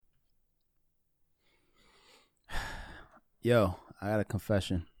Yo, I got a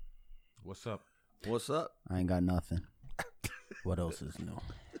confession. What's up? What's up? I ain't got nothing. What else is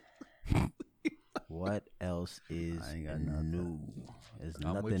new? What else is I ain't got nothing. new? There's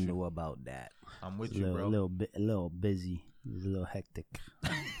I'm with nothing you. new about that. I'm with It's you, a bro. little busy. It's a little hectic. I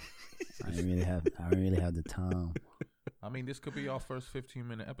don't really have the time. I mean, this could be our first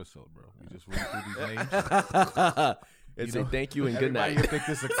 15-minute episode, bro. We just read through these names. It's a thank you and good Everybody night. will think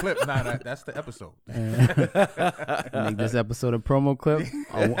this is a clip. Nah, that's the episode. Make this episode a promo clip,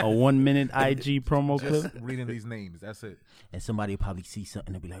 a 1 minute IG promo Just clip. reading these names. That's it. And somebody will probably see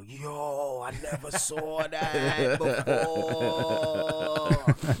something and be like, yo, I never saw that before.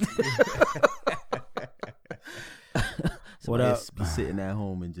 What up? Be sitting at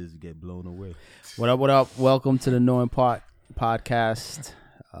home and just get blown away. What up? What up? Welcome to the Knowing Part podcast.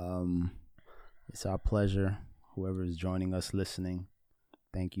 It's our pleasure. Whoever is joining us, listening,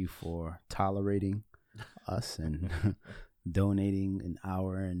 thank you for tolerating us and donating an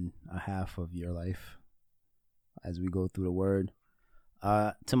hour and a half of your life as we go through the word.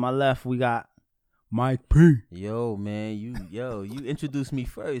 To my left, we got Mike P. Yo, man, you introduced me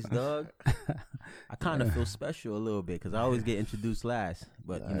first, dog. I kind of feel special a little bit because I always get introduced last.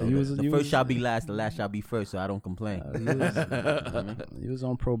 But the first shall be last, the last shall be first, so I don't complain. He was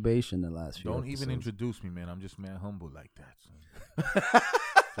on probation the last few Don't episodes. even introduce me, man. I'm just man humble like that. So.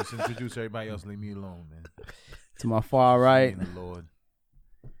 Just introduce everybody else. Leave me alone, man. To my far right, Me and the Lord.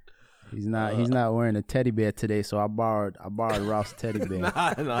 he's not wearing a teddy bear today, so I borrowed Ralph's teddy bear.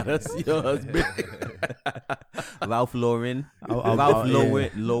 Nah, that's yours, Ralph Lauren. Ralph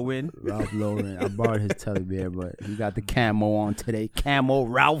Lauren. Ralph Lauren. I borrowed his teddy bear, but he got the camo on today. Camo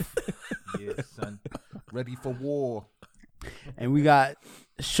Ralph. Yeah, son. Ready for war. And we got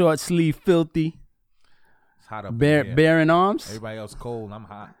short sleeve filthy. It's hot up in here. Bearing arms. Everybody else cold. I'm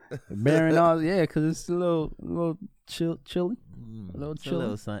hot. Bearing arms, yeah, because it's a little chilly. A little It's a chilly.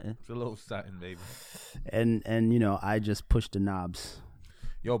 little something. It's a little something, baby. And I just pushed the knobs.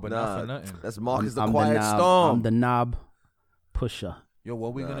 Yo, but not for nothing. That's Marcus the I'm Quiet knob, Storm. I'm the knob pusher. Yo,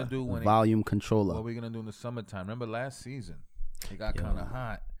 what we gonna do when Volume controller. what we gonna do in the summertime? Remember last season? It got kind of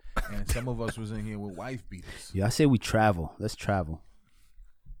hot, and some of us was in here with wife beaters. Yeah, I say we travel. Let's travel.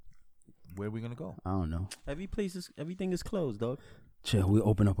 Where we gonna go? I don't know. Everything is closed, dog. Chill, we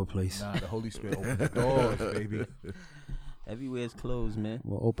open up a place. Nah, the Holy Spirit opened the doors, baby. Everywhere is closed, man.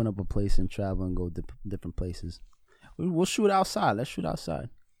 We'll open up a place and travel and go different places. We'll shoot outside. Let's shoot outside.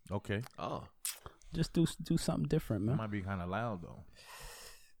 Okay, Oh, Just do something different, it man. might be kind of loud though.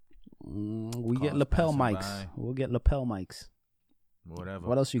 We get Cars lapel passing mics. by. We'll get lapel mics. Whatever.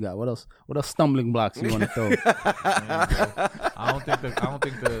 What else you got? What else stumbling blocks you want to throw? Man, bro. I don't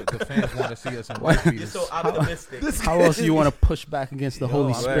think the fans want to see us in wife beaters. optimistic. How else do you want to push back against the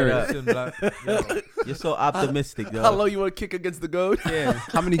Holy I'm Spirit? listen, black- yo, You're so optimistic, how dog. low you want to kick against the goat? Yeah.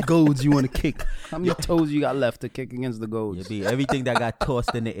 How many goads you want to kick? How many toes you got left to kick against the goads? You be everything that got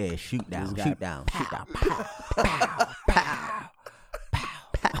tossed in the air. Shoot down, shoot down, shoot down. Pow, pow, pow, pow,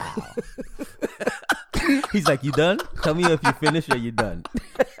 pow. He's like, you done? Tell me if you finished or you done.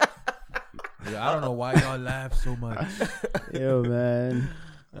 yeah, I don't know why y'all laugh so much. Yo, man.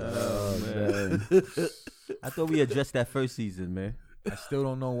 Oh, man. I thought we addressed that first season, man. I still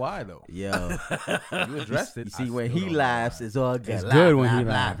don't know why though. Yo, You addressed it. you see, I when still he don't know laughs, why. it's all good. It's Laugh, good when he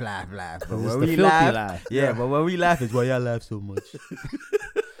laugh, laughs. laugh. But It's when the we filthy laugh, laugh. yeah, but when we laugh, it's why y'all laugh so much.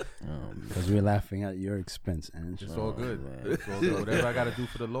 Because we're laughing at your expense, and It's all good. man. It's all good. Whatever I gotta do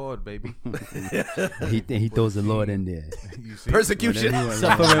for the Lord, baby. he throws the Lord in there. You see? Persecution.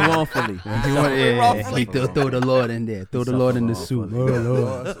 Suffering wrongfully. He throw the Lord in there. Throw the Lord in the soup. Oh,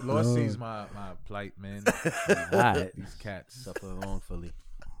 Lord. Lord sees my plight, man. Alright. These cats. Suffering wrongfully.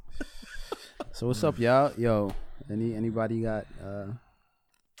 So what's up, y'all? Yo, anybody got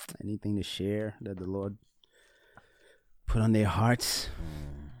anything to share that the Lord put on their hearts?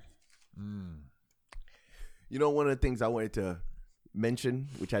 You know, one of the things I wanted to mention,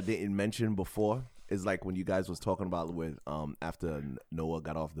 which I didn't mention before, is like when you guys was talking about with after Noah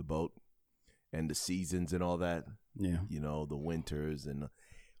got off the boat and the seasons and all that. Yeah. You know, the winters, and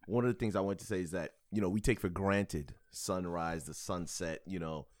one of the things I want to say is that, you know, we take for granted sunrise, the sunset, you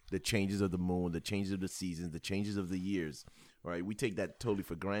know, the changes of the moon, the changes of the seasons, the changes of the years, right? We take that totally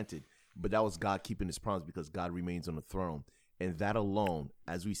for granted, but that was God keeping his promise because God remains on the throne. And that alone,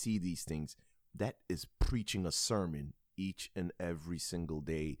 as we see these things, that is preaching a sermon each and every single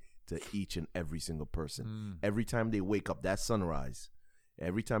day to each and every single person. Every time they wake up, that sunrise.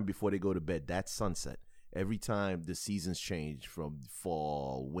 Every time before they go to bed, that sunset. Every time the seasons change from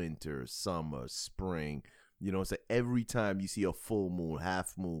fall, winter, summer, spring, you know, so every time you see a full moon,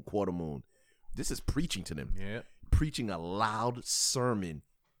 half moon, quarter moon, this is preaching to them. Yeah. preaching a loud sermon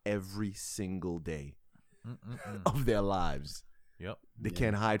every single day of their lives. Yep. They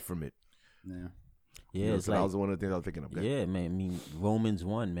can't hide from it. Yeah. Yeah, You know, it's so like, that was one of the things I was thinking of. yeah, man. I mean, Romans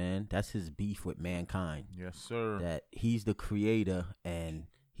 1, man. That's his beef with mankind. Yes, sir. That he's the creator, and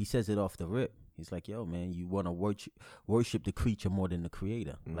he says it off the rip. He's like, yo, man, you want to worship the creature more than the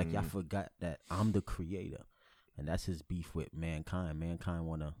creator. Like, y'all forgot that I'm the creator. And that's his beef with mankind. Mankind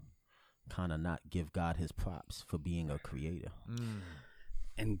want to kind of not give God his props for being a creator.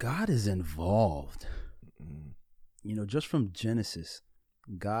 And God is involved. You know, just from Genesis,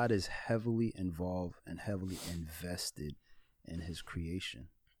 God is heavily involved and heavily invested in his creation.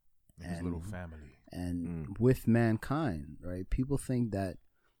 His little family. And with mankind, right? People think that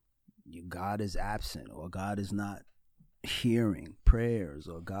God is absent or God is not hearing prayers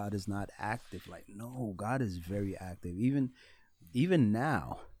or God is not active. Like, no, God is very active. Even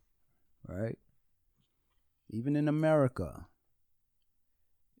now, right? Even in America,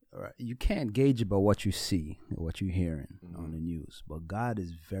 right? You can't gauge it by what you see or what you're hearing on the news. But God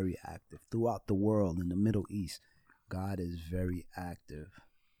is very active throughout the world. In the Middle East, God is very active.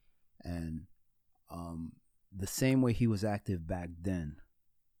 And the same way he was active back then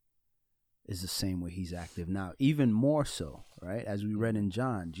is the same way he's active now, even more so, right? As we read in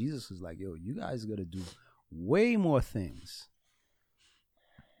John, Jesus is like, yo, you guys got to do way more things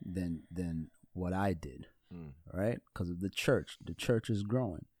than what I did, right? Because of the church. The church is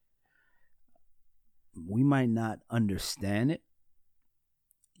growing. We might not understand it,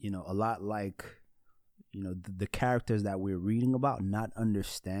 you know, a lot like, you know, the characters that we're reading about, not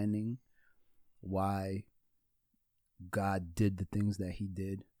understanding why God did the things that he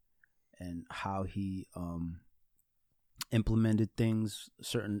did and how he implemented things,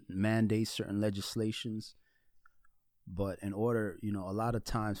 certain mandates, certain legislations. But in order, you know, a lot of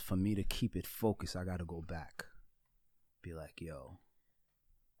times for me to keep it focused, I got to go back. Be like, yo,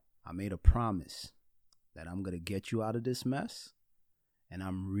 I made a promise that I'm going to get you out of this mess. And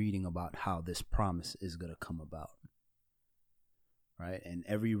I'm reading about how this promise is going to come about. Right? And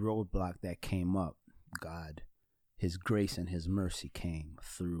every roadblock that came up, God, his grace and his mercy came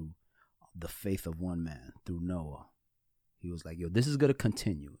through the faith of one man, through Noah. He was like, yo, this is going to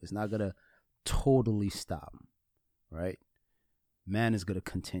continue. It's not going to totally stop. Right? Man is going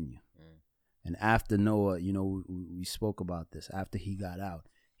to continue. And after Noah, you know, we spoke about this. After he got out,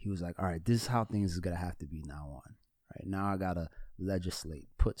 he was like, all right, this is how things is going to have to be now on. Right? Now I got to legislate,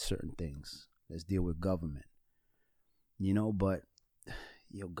 put certain things. Let's deal with government. You know, but,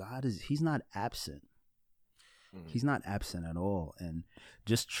 yo, he's not absent. He's not absent at all. And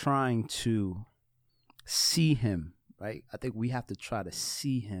just trying to see him, right? I think we have to try to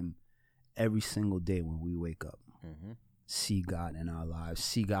see him every single day when we wake up. See God in our lives,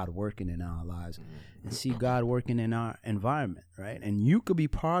 see God working in our lives, and see God working in our environment, right? And you could be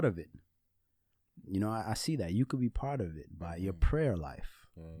part of it. You know, I see that. You could be part of it by your prayer life,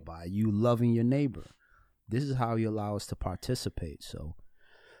 by you loving your neighbor. This is how you allow us to participate. So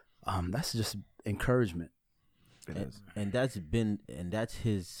that's just encouragement. And that's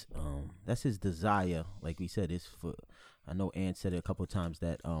his desire. Like we said, is for, I know Ann said it a couple of times,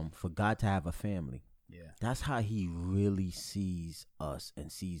 that for God to have a family. Yeah, that's how he really sees us and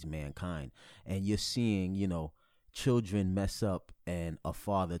sees mankind. And you're seeing, you know, children mess up and a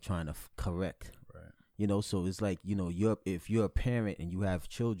father trying to correct. Right. You know, so it's like, you know, if you're a parent and you have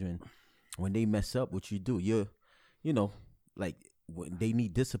children, when they mess up, what you do, you know, like, when they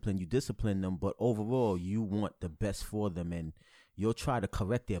need discipline, you discipline them, but overall you want the best for them, and you'll try to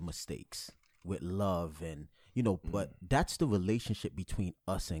correct their mistakes with love, and, you know, but that's the relationship between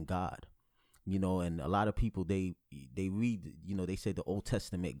us and God, you know. And a lot of people, they read, you know, they say the Old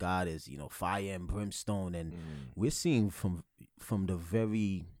Testament, God is, you know, fire and brimstone, and we're seeing from the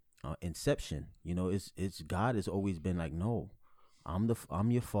very inception, you know, it's God has always been like, no,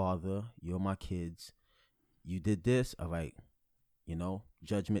 I'm your father, you're my kids, you did this, all right. You know,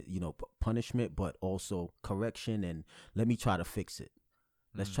 judgment, you know, punishment, but also correction. And let me try to fix it.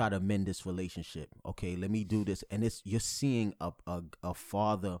 Let's try to mend this relationship. Okay, let me do this. And you're seeing a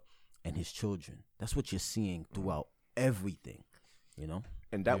father and his children. That's what you're seeing throughout everything, you know?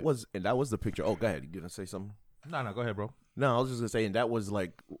 And that was the picture. Oh, go ahead. You gonna say something? No, go ahead, bro. No, I was just gonna say, and that was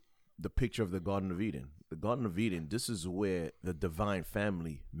like the picture of the Garden of Eden. The Garden of Eden, this is where the divine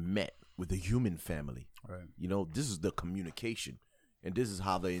family met with the human family. Right. You know, this is the communication. And this is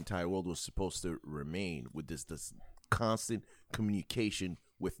how the entire world was supposed to remain, with this constant communication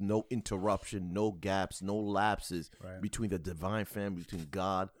with no interruption, no gaps, no lapses between the divine family, between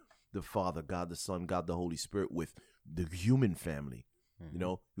God the Father, God the Son, God the Holy Spirit, with the human family. You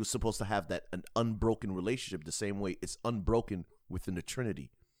know, you're supposed to have an unbroken relationship the same way it's unbroken within the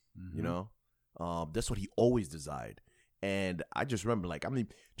Trinity. You know, that's what he always desired. And I just remember, like, I mean,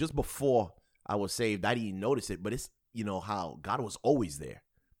 just before I was saved, I didn't notice it, but it's, you know, how God was always there,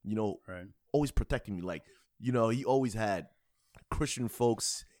 you know, always protecting me. Like, you know, he always had Christian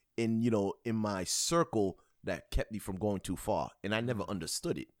folks in, you know, in my circle that kept me from going too far. And I never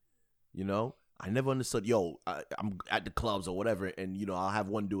understood it, you know. I never understood, I'm at the clubs or whatever, and, you know, I'll have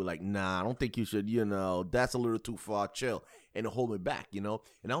one dude like, nah, I don't think you should, you know, that's a little too far, chill, and hold me back, you know.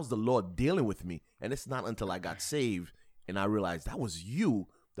 And that was the Lord dealing with me. And it's not until I got saved and I realized that was you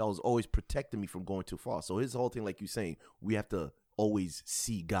that was always protecting me from going too far. So his whole thing, like you're saying, we have to always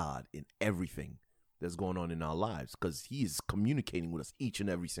see God in everything that's going on in our lives, because he is communicating with us each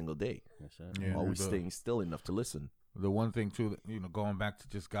and every single day. Yes, sir. Yeah, always staying still enough to listen. The one thing too, you know, going back to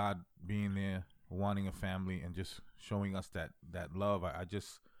just God being there, wanting a family, and just showing us that love. I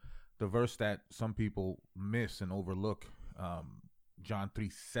just, the verse that some people miss and overlook, John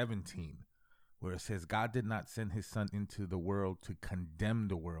 3:17, where it says, God did not send his son into the world to condemn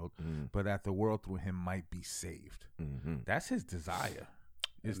the world, but that the world through him might be saved. That's his desire,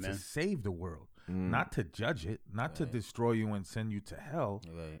 is to save the world, not to judge it, not to destroy you and send you to hell.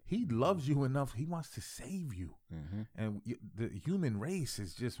 He loves you enough. He wants to save you. And the human race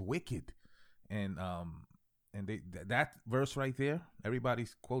is just wicked. And that verse right there, everybody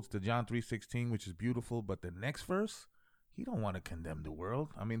quotes the John 3:16, which is beautiful. But the next verse, he don't want to condemn the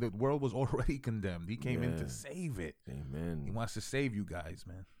world. I mean, the world was already condemned. He came in to save it. Amen. He wants to save you guys,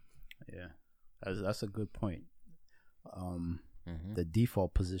 man. Yeah, that's a good point. The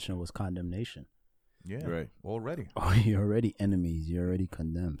default position was condemnation. Yeah, right. Already. Oh, you're already enemies. You're already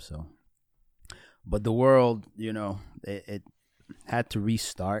condemned. So, but the world, you know, it had to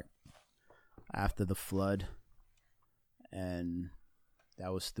restart after the flood, and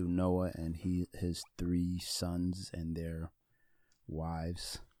that was through Noah and his 3 sons and their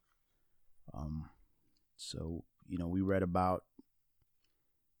wives. So, you know, we read about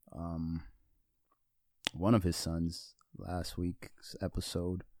one of his sons last week's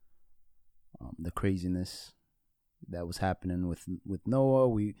episode, the craziness that was happening with Noah.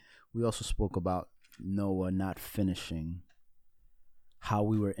 We also spoke about Noah not finishing how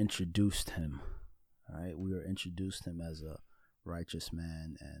we were introduced him, right? We were introduced him as a righteous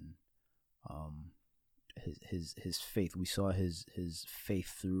man, and his faith. We saw his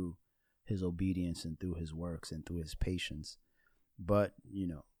faith through his obedience and through his works and through his patience. But, you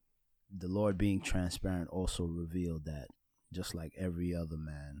know, the Lord being transparent also revealed that just like every other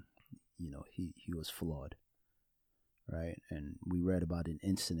man, you know, he was flawed, right? And we read about an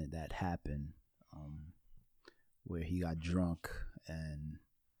incident that happened where he got drunk, and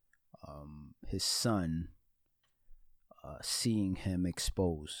his son, seeing him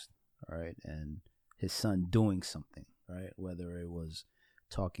exposed, right, and his son doing something, right, whether it was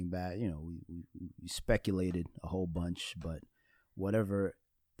talking bad, you know, we speculated a whole bunch, but whatever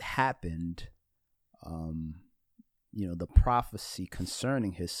happened, you know, the prophecy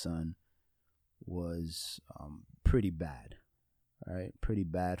concerning his son was pretty bad, right? Pretty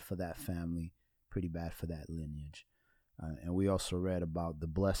bad for that family, pretty bad for that lineage. And we also read about the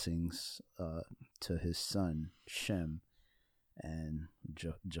blessings to his son, Shem, and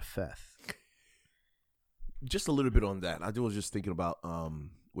Japheth. Just a little bit on that. I was just thinking about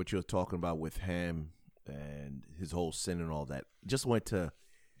what you're talking about with Ham and his whole sin and all that. Just wanted to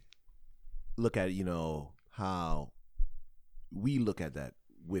look at, you know, how we look at that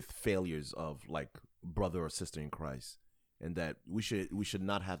with failures of like brother or sister in Christ, and that we should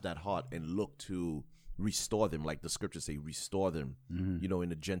not have that heart and look to restore them, like the scriptures say, restore them, you know,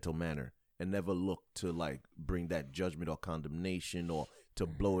 in a gentle manner, and never look to like bring that judgment or condemnation, or to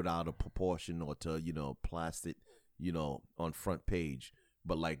blow it out of proportion, or to, you know, blast it, you know, on front page.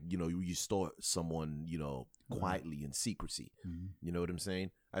 But like, you know, you restore someone, you know, quietly in secrecy. You know what I'm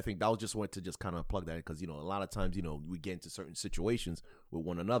saying? I think that was just wanted to just kind of plug that in, because, you know, a lot of times, you know, we get into certain situations with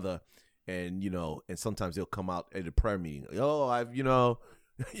one another, and, you know, and sometimes they'll come out at a prayer meeting. Oh, I've, you know,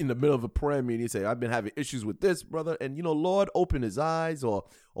 in the middle of a prayer meeting, he say, I've been having issues with this, brother. And, you know, Lord, open his eyes, or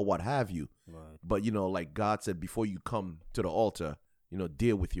what have you. Right. But, you know, like God said, before you come to the altar, you know,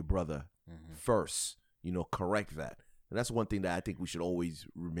 deal with your brother first, you know, correct that. And that's one thing that I think we should always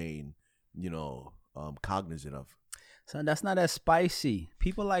remain, you know, cognizant of. Son, that's not as spicy.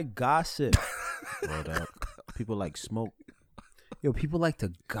 People like gossip. People like smoke. Yo, people like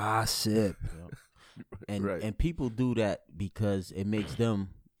to gossip. And people do that because it makes them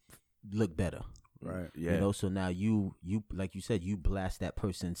look better. Right. Yeah. You know, so now you like you said, you blast that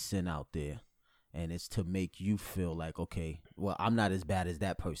person's sin out there. And it's to make you feel like, okay, well, I'm not as bad as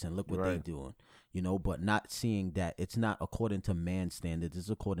that person. Look what they're Right. doing, you know, but not seeing that it's not according to man's standards. It's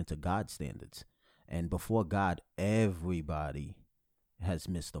according to God's standards. And before God, everybody has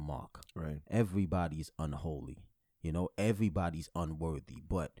missed the mark. Right. Everybody's unholy. You know, everybody's unworthy.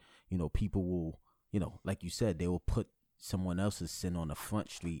 But, you know, people will, you know, like you said, they will put someone else's sin on the front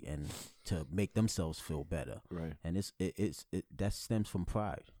street and to make themselves feel better. Right. And it that stems from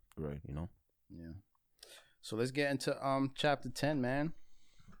pride, Right. you know? Yeah. So let's get into chapter 10, man.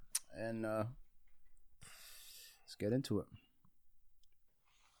 And let's get into it.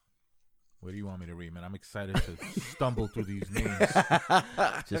 What do you want me to read, man? I'm excited to stumble through these names.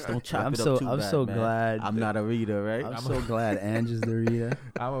 Just don't chop I'm it so up too I'm bad, so man. glad. I'm not a reader, right? I'm so glad Ange is the reader.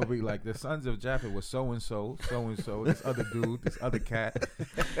 I'm gonna be like, the sons of Japheth was so and so, this other dude, this other cat,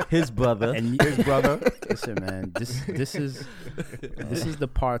 His brother. And his brother. Listen, man, this is the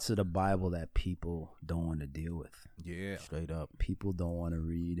parts of the Bible that people don't want to deal with. yeah, Straight up. People don't want to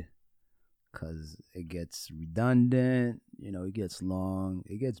read because it gets redundant. You know, it gets long.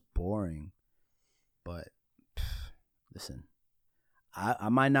 It gets boring. But listen, I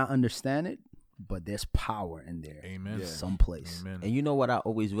might not understand it, but there's power in there. amen, Yeah. Someplace. amen. And you know what I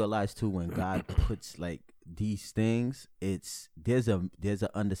always realize too, when God puts like these things, there's a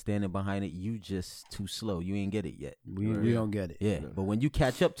understanding behind it. You just too slow. You ain't get it yet. We don't get it. Yeah. But when you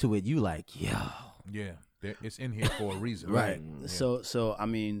catch up to it, you like, yo. Yeah, it's in here for a reason, Right. Yeah. So I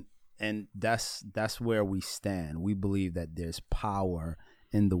mean, and that's where we stand. We believe that there's power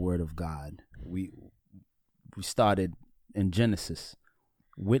in the Word of God. We started in Genesis,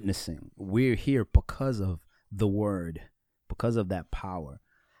 witnessing. We're here because of the Word, because of that power.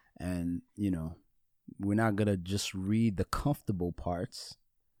 And, you know, we're not going to just read the comfortable parts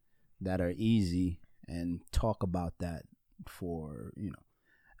that are easy and talk about that for, you know,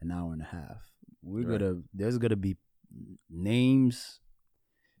 an hour and a half. There's going to be names,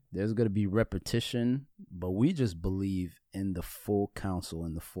 there's going to be repetition, but we just believe in the full counsel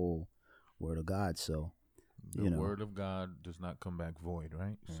and the full Word of God. So, The you know, word of God does not come back void,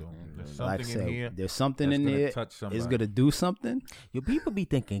 right? So there's like I something in said, here. there's something that's in gonna there. touch somebody. It's going to do something. Your people be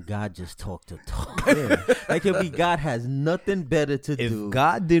thinking God just talk to talk. Like it be God has nothing better to If do.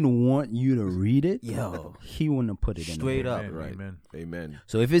 God didn't want you to read it, Yo. he wouldn't have put it in Straight there. up. Amen, Right. amen. Amen.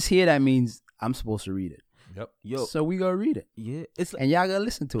 So if it's here, that means I'm supposed to read it. Yep. Yo, So we gonna read it, yeah, it's like, and y'all gotta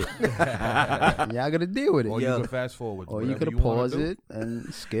listen to it. y'all gotta deal with it, Or Yo. you can fast forward. or you whatever could wanna pause do. it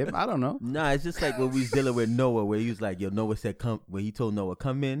and skip. I don't know. nah, it's just like when we was dealing with Noah, where he was like, yo, Noah said, come, where he told Noah,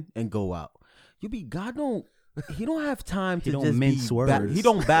 come in and go out. God he don't have time to He don't just mince be words. he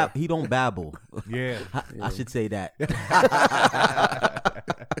don't babble. Yeah. I should say that.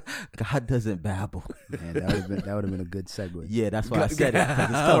 God doesn't babble. Man, that would have been a good segue. Yeah, that's why I said it. 'Cause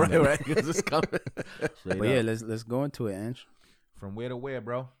it's coming. right. 'Cause it's coming. Straight But yeah, up. let's go into it, Ange. From where to where,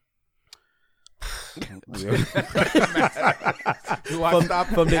 bro?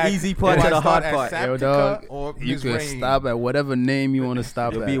 From the easy part to the hard part. Yo, dog, Or you Ms. can Rain? stop at whatever name you want to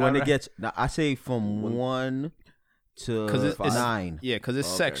stop It'll at. be when it Alright. gets. Now, I say from 1 to 'Cause 9. Yeah, because it's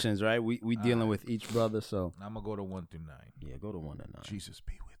Okay. sections, right? We dealing with each brother, so I'm gonna go to 1 through 9. Yeah, go to 1 to 9. Jesus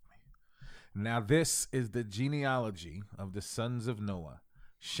be with me. Now this is the genealogy of the sons of Noah: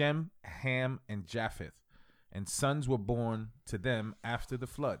 Shem, Ham, and Japheth. And sons were born to them after the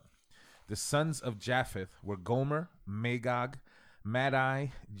flood. The sons of Japheth were Gomer, Magog,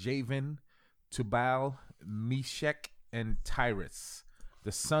 Madai, Javan, Tubal, Meshech, and Tyrus.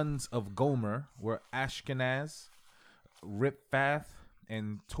 The sons of Gomer were Ashkenaz, Riphath,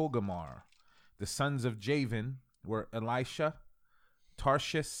 and Togarmah. The sons of Javan were Elisha,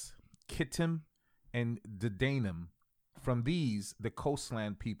 Tarshish, Kittim, and Dedanim. From these, the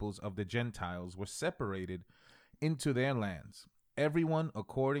coastland peoples of the Gentiles were separated into their lands, everyone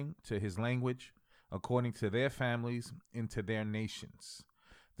according to his language, according to their families, into their nations.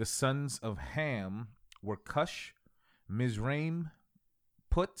 The sons of Ham were Cush, Mizraim,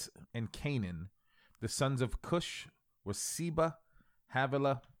 Put, and Canaan. The sons of Cush were Seba,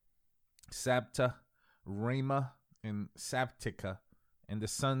 Havilah, Sabta, Ramah, and Sabtika. And the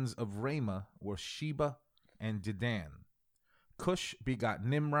sons of Ramah were Sheba and Dedan. Cush begot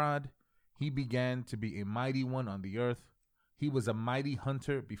Nimrod. He began to be a mighty one on the earth. He was a mighty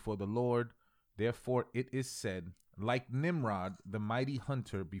hunter before the Lord. Therefore it is said, like Nimrod, the mighty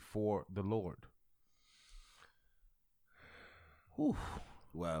hunter before the Lord. Whew.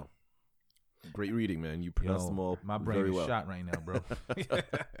 Wow. Great reading, man. You pronounced them all my brain very is well. shot right now, bro.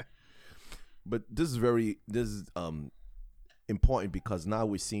 But this is important because now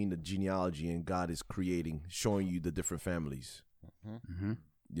we're seeing the genealogy and God is creating, showing you the different families. mm-hmm.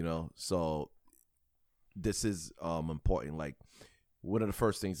 You know, so this is important. Like, one of the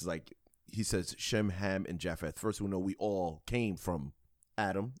first things is like he says Shem, Ham, and Japheth. First, we know we all came from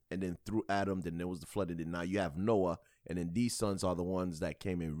Adam, and then through Adam, then there was the flood, and then now you have Noah, and then these sons are the ones that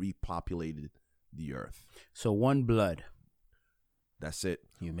came and repopulated the earth. So one blood. That's it.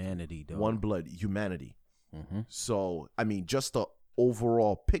 Humanity, though. One blood, humanity. Mm-hmm. So, I mean, just the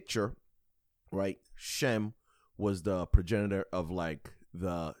overall picture, right? Shem was the progenitor of like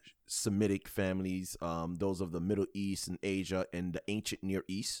the Semitic families, those of the Middle East and Asia and the ancient Near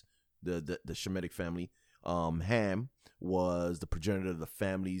East, the Shemitic family. Ham was the progenitor of the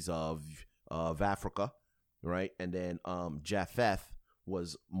families of Africa, right? And then Japheth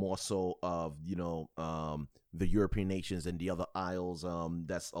was more so of, the European nations and the other isles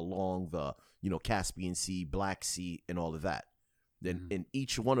that's along the, Caspian Sea, Black Sea, and all of that. Then in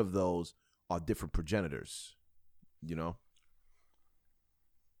each one of those are different progenitors,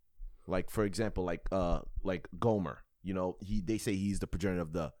 Like, for example, like Gomer, they say he's the progenitor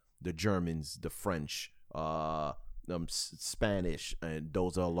of the Germans, the French, Spanish, and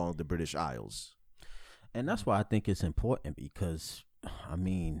those are along the British Isles. And that's why I think it's important because,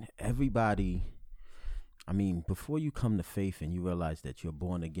 everybody, before you come to faith and you realize that you're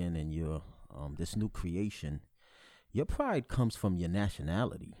born again and you're this new creation, your pride comes from your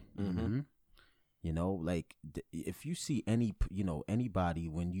nationality. Mm-hmm. If you see anybody,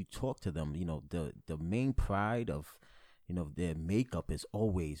 when you talk to them, the main pride of, their makeup is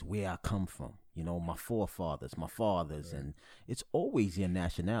always where I come from, my forefathers, my fathers, right. And it's always your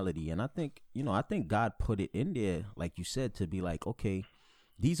nationality. And I think God put it in there, like you said, to be like, okay,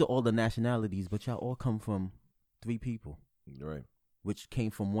 these are all the nationalities, but y'all all come from 3 people, right? Which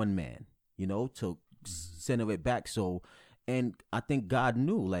came from one man, to center it back. So, and I think God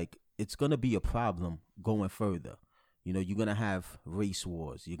knew, like, it's going to be a problem going further. You're going to have race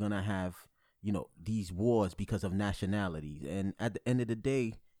wars. You're going to have, these wars because of nationalities. And at the end of the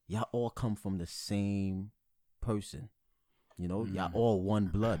day, y'all all come from the same person. Y'all all one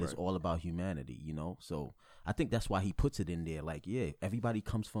blood. Right. It's all about humanity, So I think that's why he puts it in there. Like, yeah, everybody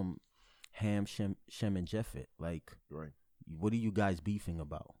comes from Ham, Shem, and Japheth. Like, right. What are you guys beefing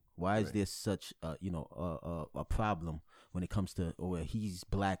about? Why is there such a problem when it comes to, he's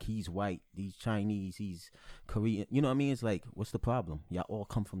black, he's white, he's Chinese, he's Korean? You know what I mean? It's like, what's the problem? Y'all all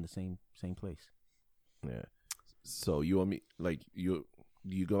come from the same place. Yeah. So you want me, like, you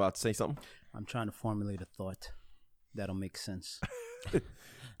go out to say something? I'm trying to formulate a thought that'll make sense. And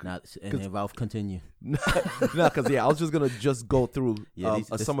then Ralph, continue. Because I was just gonna go through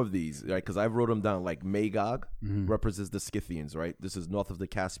some of these, right? Because I wrote them down. Like Magog represents the Scythians, right? This is north of the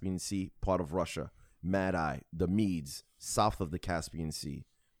Caspian Sea, part of Russia. Madai, the Medes, south of the Caspian Sea.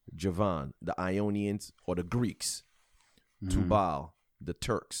 Javan, the Ionians or the Greeks. Tubal, the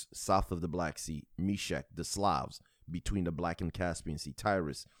Turks, south of the Black Sea. Meshech, the Slavs, between the Black and Caspian Sea.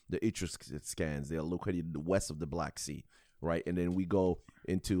 Tyrus, the Etruscans, they are located west of the Black Sea. Right, and then we go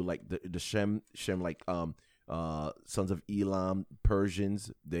into like the Shem, like sons of Elam,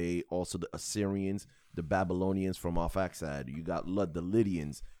 Persians. They also the Assyrians, the Babylonians from Arphaxad. You got the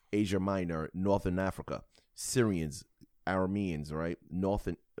Lydians, Asia Minor, Northern Africa, Syrians, Arameans, right, north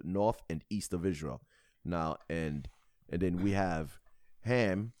and east of Israel. Now and then we have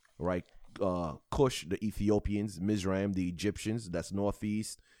Ham, right, Cush, the Ethiopians, Mizraim, the Egyptians. That's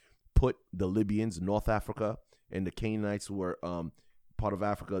northeast. Put, the Libyans, North Africa. And the Canaanites were part of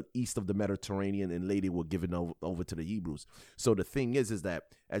Africa, east of the Mediterranean, and later were given over to the Hebrews. So the thing is that,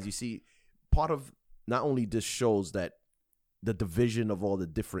 as you see, part of not only this shows that the division of all the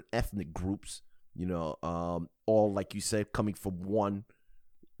different ethnic groups, all, like you said, coming from one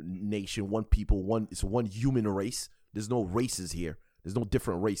nation, one people, it's one human race. There's no races here. There's no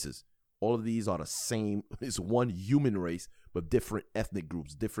different races. All of these are the same. It's one human race, but different ethnic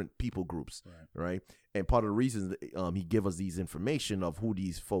groups, different people groups, right? And part of the reason that, he give us these information of who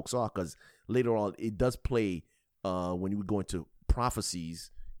these folks are, because later on it does play when we go into prophecies,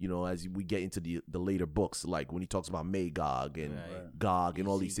 as we get into the later books, like when he talks about Magog and Gog and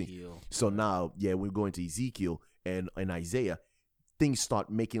all these things. So now, when we go into Ezekiel and Isaiah, things start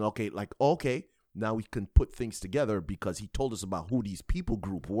making, now we can put things together because he told us about who these people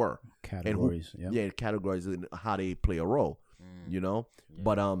group were. Categories, categories and how they play a role, Yeah.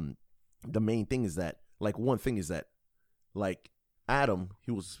 But the main thing is that, like, one thing is that, like, Adam,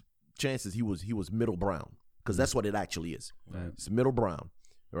 he was middle brown, because that's what it actually is. Right. It's middle brown,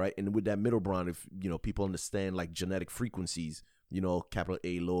 right? And with that middle brown, if people understand like genetic frequencies, capital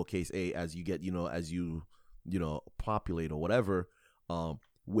A, lowercase a, as you get, as you populate or whatever,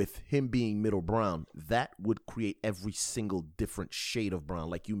 with him being middle brown, that would create every single different shade of brown.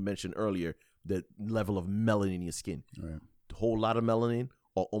 Like you mentioned earlier, the level of melanin in your skin. Right. A whole lot of melanin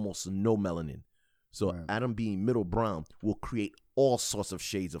or almost no melanin. So Right. Adam being middle brown will create all sorts of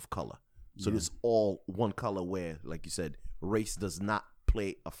shades of color. So Yeah. there's all one color where, like you said, race does not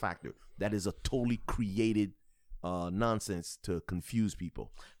play a factor. That is a totally created nonsense to confuse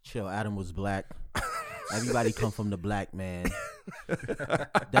people. Chill, Adam was black. Everybody come from the black man.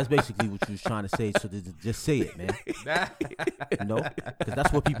 That's basically what you was trying to say. So just say it, man. You know, because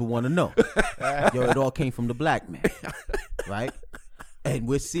that's what people want to know. Yo, it all came from the black man, right? And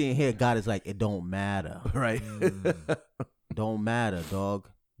we're seeing here, God is like, it don't matter, Right. don't matter, dog.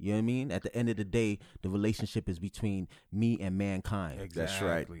 You know what I mean? At the end of the day, the relationship is between me and mankind. That's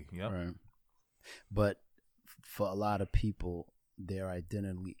right. Yep. Right. But for a lot of people, their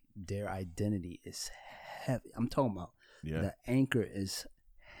identity is heavy. I'm talking about Yeah. the anchor is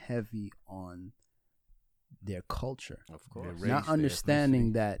heavy on their culture. Of course. Their race, Not their understanding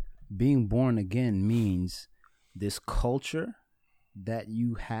ethnicity. that being born again means this culture that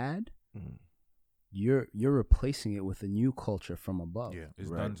you had, Mhm. you're replacing it with a new culture from above. Yeah, it's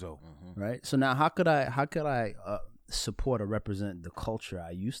Right. donezo. Right. So now, how could I support or represent the culture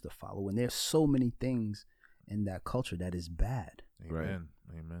I used to follow when there's so many things in that culture that is bad, Right. Amen.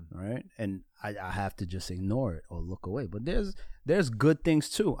 Amen. right? And I have to just ignore it or look away. But there's good things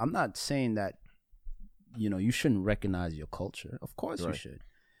too. I'm not saying that you shouldn't recognize your culture. Of course you Right. should,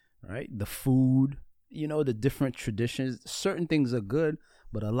 right? The food, the different traditions. Certain things are good,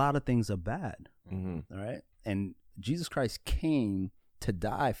 but a lot of things are bad. Mhm. All right. And Jesus Christ came to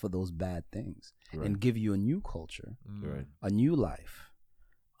die for those bad things Right. and give you a new culture, Right. a new life.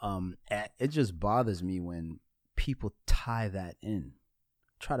 It just bothers me when people try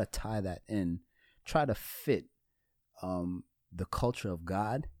to tie that in, try to fit the culture of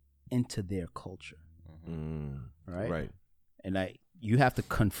God into their culture. Mm. Right. Right. And you have to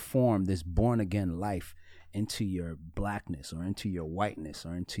conform this born again life into your blackness or into your whiteness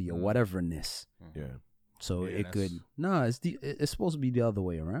or into your whateverness. Yeah. So Yeah, it could that's- it's supposed to be the other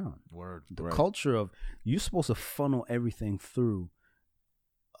way around. Word. The Right. culture of you're supposed to funnel everything through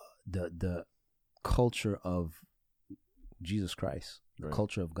the culture of Jesus Christ, the Right.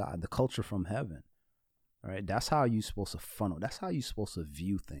 culture of God, the culture from heaven. All right, that's how you're supposed to funnel. That's how you're supposed to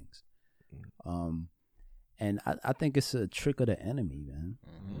view things. And I think it's a trick of the enemy, man.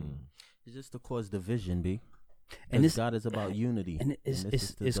 Mm. It's just to cause division, B. And And it's- God is about unity. And it's this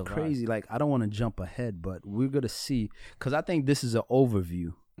is to it's divide. crazy. Like, I don't want to jump ahead, but we're gonna see, because I think this is an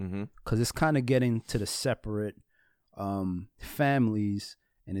overview, Mm-hmm. because it's kind of getting to the separate families,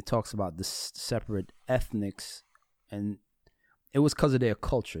 and it talks about the separate ethnics, and it was because of their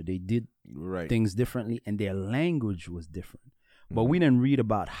culture. They did Right. things differently, and their language was different. But we didn't read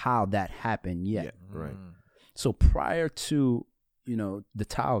about how that happened yet. Yeah. Right. So prior to the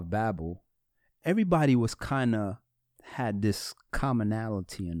Tower of Babel, everybody was kind of had this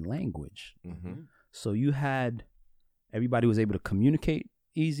commonality in language. Mm-hmm. So everybody was able to communicate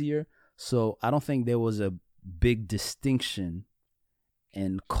easier. So I don't think there was a big distinction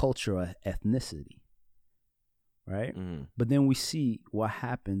in culture or ethnicity, right? Mm-hmm. But then we see what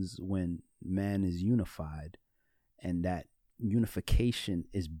happens when man is unified, and that unification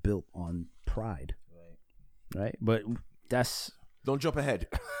is built on pride, right? But that's Don't jump ahead.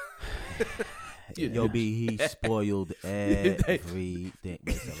 Yo, B, he spoiled everything.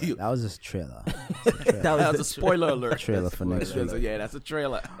 that was just a trailer. That That was a spoiler alert. Trailer for next week. Yeah, that's a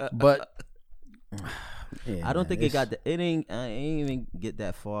trailer. But yeah, I don't man, think it it's- got I ain't even get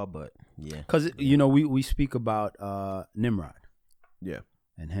that far, but yeah. Because, we speak about Nimrod Yeah.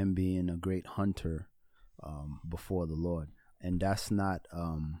 and him being a great hunter before the Lord. And that's not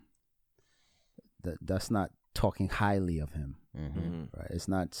that's not talking highly of him, Mm-hmm. right? It's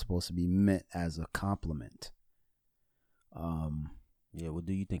not supposed to be meant as a compliment. Yeah, what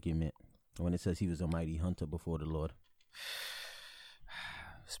do you think it meant when it says he was a mighty hunter before the Lord?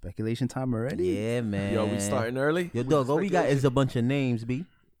 Speculation time already? Yeah, man. Yo, we starting early? Yo, dog, all we got is a bunch of names, B.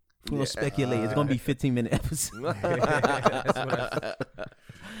 We're gonna Yeah. speculate. It's gonna be 15-minute episode.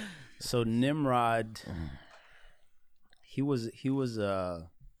 So Nimrod, he was a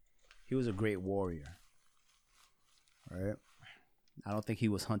great warrior, right? I don't think he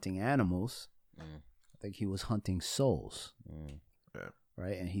was hunting animals. I think he was hunting souls, Yeah.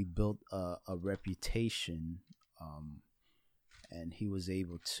 right? And he built a reputation, and he was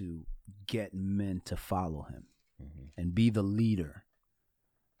able to get men to follow him and be the leader,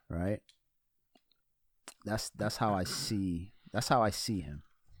 right? That's how I see. That's how I see him.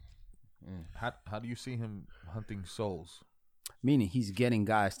 How do you see him hunting souls? Meaning he's getting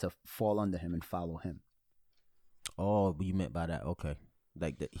guys to fall under him and follow him. Oh, you meant by that? Okay.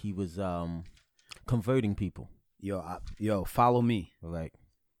 like that he was converting people. Yo, follow me. Right.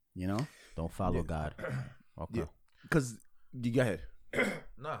 You know, Don't follow God. Okay. Because you go ahead.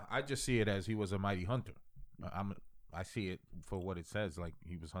 No, I just see it as he was a mighty hunter. I see it for what it says, like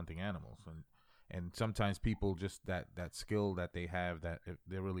he was hunting animals, and sometimes people just that skill that they have, that if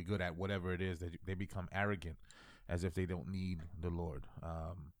they're really good at whatever it is, that they become arrogant, as if they don't need the Lord.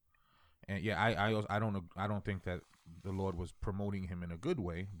 And yeah, I don't think that the Lord was promoting him in a good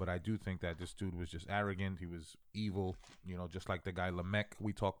way, but I do think that this dude was just arrogant. He was evil, you know, just like the guy Lamech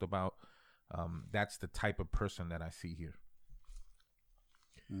we talked about. That's the type of person that I see here.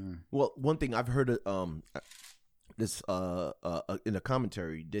 Well, one thing I've heard this in a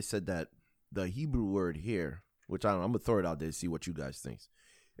commentary, they said that the Hebrew word here, which I don't know, I'm gonna throw it out there to see what you guys think.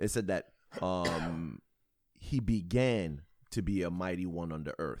 It said that he began to be a mighty one on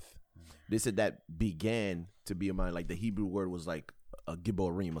the earth. They said that began to be a mighty, like the Hebrew word was like a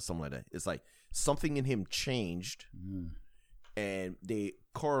gibborim or something like that. It's like something in him changed, and they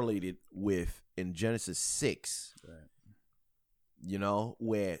correlated with in Genesis 6. Right. You know,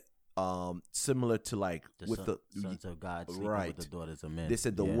 where similar to like with the sons of God sleeping right. with the daughters of men. They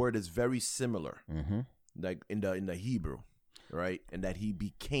said the word is very similar, like in the Hebrew, right? And that he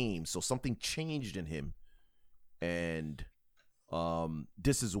became, so something changed in him, and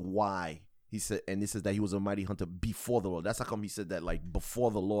this is why he said, and this is that he was a mighty hunter before the Lord. That's how come he said that, like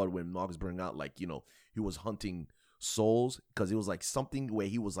before the Lord, when Mark's bring out, like, you know, he was hunting souls, because it was like something where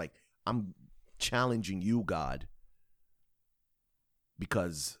he was like, I'm challenging you, God.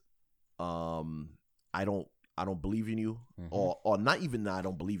 Because I don't believe in you, or not even that I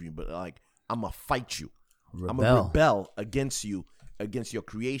don't believe in you, but like I'm gonna fight you. I'm gonna rebel against you, against your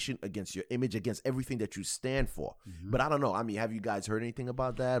creation, against your image, against everything that you stand for. But I don't know. I mean, have you guys heard anything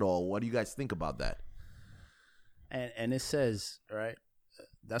about that, or what do you guys think about that? And it says, right.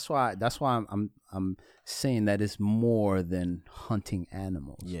 That's why I'm saying that it's more than hunting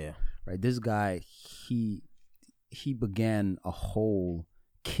animals. Yeah. Right. This guy, he began a whole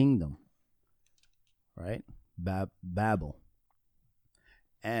kingdom, right? Babel.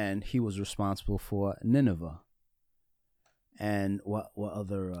 And he was responsible for Nineveh. And what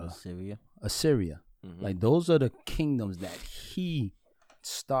other? Assyria. Like those are the kingdoms that he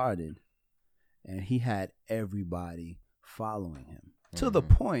started, and he had everybody following him to the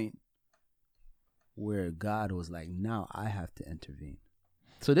point where God was like, now I have to intervene.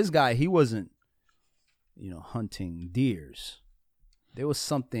 So this guy, he wasn't, hunting deers. There was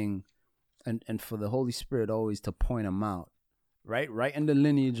something, and for the Holy Spirit always to point them out, right in the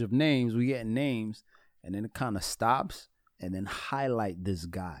lineage of names, we get names, and then it kind of stops, and then highlight this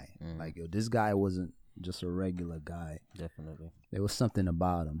guy. Like, this guy wasn't just a regular guy. Definitely. There was something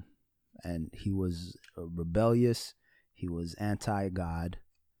about him, and he was rebellious, he was anti-God,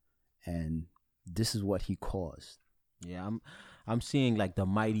 and this is what he caused. Yeah, I'm seeing like the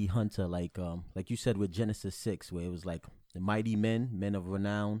mighty hunter, like you said with Genesis 6, where it was like the mighty men of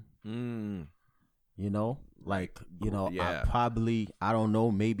renown. You know, like, yeah. I don't know,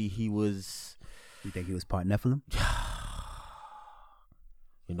 maybe he was. You think he was part Nephilim?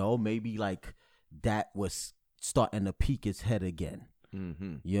 Maybe like that was starting to peek his head again.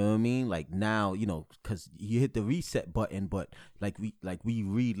 You know what I mean? Like now, because you hit the reset button, but like we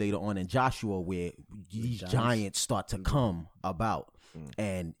read later on in Joshua where these giants start to come about,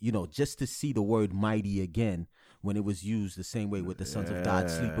 and just to see the word mighty again when it was used the same way with the sons of God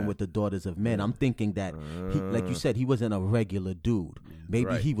sleeping with the daughters of men. I'm thinking that he, like you said, he wasn't a regular dude.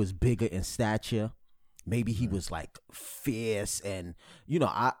 Maybe he was bigger in stature. Maybe he was like fierce, and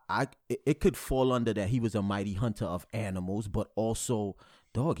it could fall under that he was a mighty hunter of animals, but also,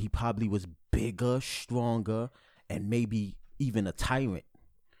 dog, he probably was bigger, stronger, and maybe even a tyrant.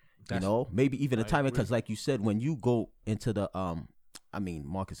 Maybe even a tyrant, because like you said, when you go into the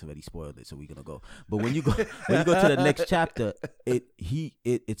Marcus already spoiled it, so we're gonna go. But when you go to the next chapter,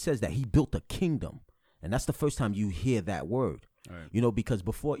 it says that he built a kingdom, and that's the first time you hear that word. Right. Because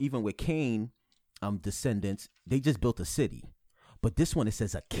before, even with Cain, descendants, they just built a city, but this one, it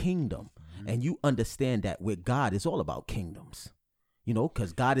says a kingdom, and you understand that with God, it's all about kingdoms,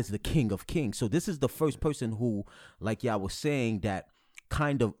 because God is the King of Kings. So this is the first person who, like y'all was saying, that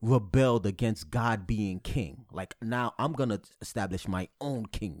kind of rebelled against God being king. Like, now I'm gonna establish my own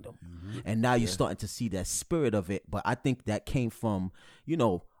kingdom, and now you're starting to see that spirit of it. But I think that came from,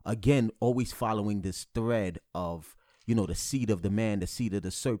 again, always following this thread of, the seed of the man, the seed of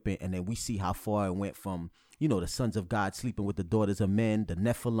the serpent. And then we see how far it went from, the sons of God sleeping with the daughters of men, the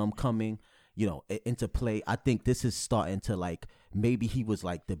Nephilim coming, into play. I think this is starting to, like, maybe he was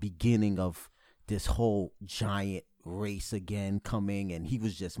like the beginning of this whole giant race again coming, and he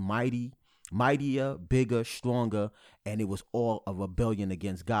was just mightier, bigger, stronger, and it was all a rebellion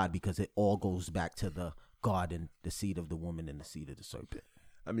against God, because it all goes back to the garden, the seed of the woman and the seed of the serpent.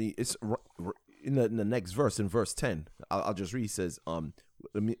 I mean, it's in the next verse, in verse 10. I'll just read. It says,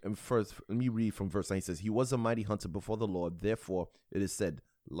 let me read from verse 9. He says, he was a mighty hunter before the Lord. Therefore, it is said,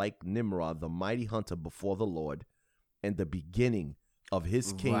 like Nimrod, the mighty hunter before the Lord, and the beginning of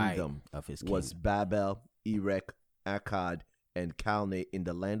his kingdom was Babel, Erech, Akkad, and Calneh in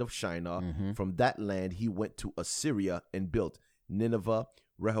the land of Shinar. From that land he went to Assyria and built Nineveh,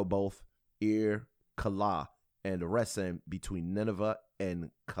 Rehoboth, Calah, and Resen between Nineveh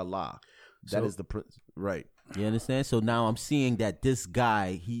and Calah. That is the right. You understand? So now I'm seeing that this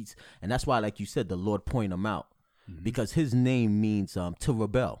guy, and that's why, like you said, the Lord point him out, because his name means to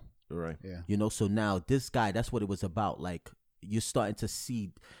rebel. Right. Yeah. You know, so now this guy, that's what it was about. Like, you're starting to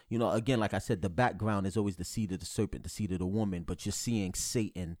see, you know, again, like I said, the background is always the seed of the serpent, the seed of the woman, but you're seeing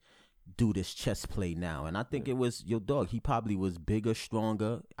Satan do this chess play now. And I think it was your dog. He probably was bigger,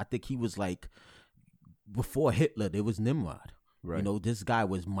 stronger. I think he was like, before Hitler, there was Nimrod. Right. You know, this guy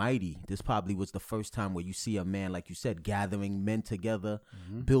was mighty. This probably was the first time where you see a man, like you said, gathering men together,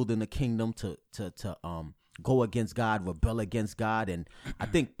 building a kingdom to go against God, rebel against God. And I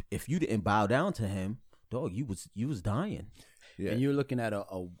think if you didn't bow down to him, dog, you was dying. Yeah. And you're looking at a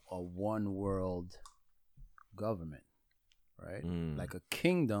one world government, right? Like a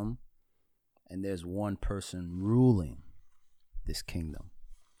kingdom, and there's one person ruling this kingdom.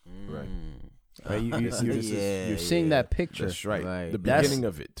 Right. Right? You're seeing that picture. That's right. The That's, beginning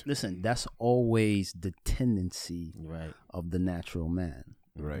of it. Listen, that's always the tendency Right. of the natural man.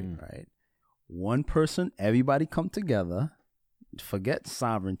 Right. Right. One person, everybody come together. Forget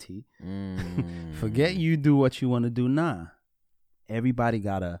sovereignty. Forget you do what you want to do. Nah. Everybody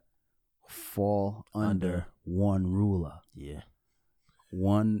gotta fall under one ruler. Yeah.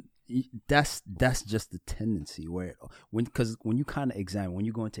 One. That's just the tendency where because when you kind of examine, when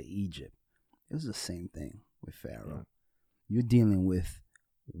you go into Egypt, it was the same thing with Pharaoh. You're dealing with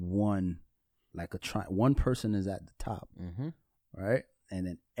one person is at the top, right? And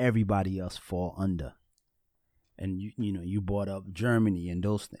then everybody else fall under. And you know, you brought up Germany and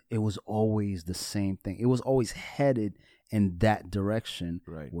those things. It was always the same thing. It was always headed in that direction,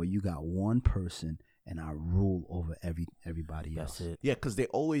 right? Where you got one person and I rule over everybody else. That's it. Yeah, because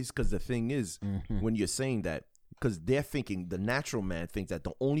the thing is, when you're saying that, because they're thinking, the natural man thinks that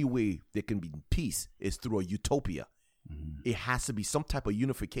the only way there can be peace is through a utopia. It has to be some type of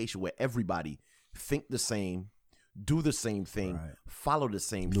unification where everybody think the same, do the same thing, follow the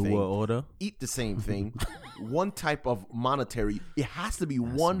same thing, New World Order, eat the same thing, one type of monetary. It has to be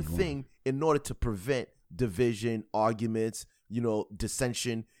one thing in order to prevent division, arguments, you know,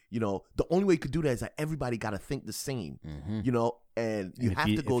 dissension. You know, the only way you could do that is that everybody got to think the same, you know, and you have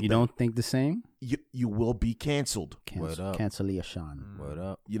to go. If you don't think the same, you will be canceled. Cancellation. Word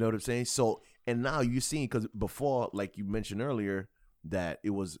up. You know what I'm saying? So, and now you're seeing, because before, like you mentioned earlier, that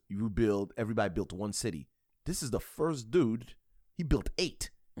it was everybody built one city. This is the first dude. He built 8.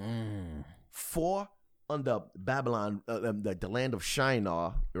 4 under Babylon, the land of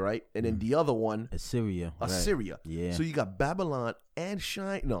Shinar, right? And then the other one, Assyria. Right. Yeah. So you got Babylon and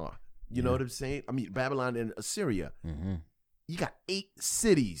Shinar. You know what I'm saying? I mean, Babylon and Assyria. You got 8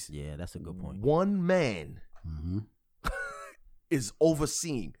 cities. Yeah, that's a good point. One man is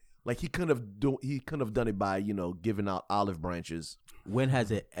overseeing. Like he couldn't have done it by, you know, giving out olive branches. When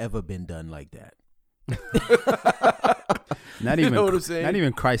has it ever been done like that? Not even, you know what I'm saying? Not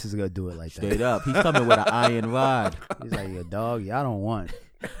even Christ is gonna do it like that. Straight up, he's coming with an iron rod. He's like, "Yo, dog, y'all don't want."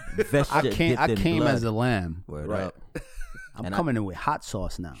 I came as a lamb. Word Right. up. I'm coming in with hot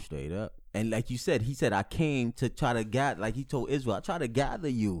sauce now. Straight up. And like you said, he said, I came to try to gather, like he told Israel, I try to gather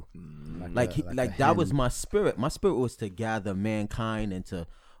you. Like that was my spirit. My spirit was to gather mankind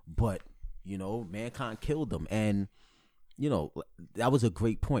but, you know, mankind killed them. And, you know, that was a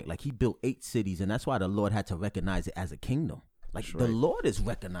great point. Like he built 8 cities, and that's why the Lord had to recognize it as a kingdom. Like the Lord is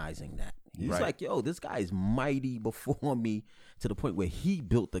recognizing that. He's like, yo, this guy is mighty before me, to the point where he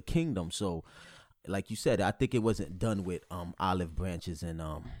built the kingdom. So, like you said, I think it wasn't done with olive branches and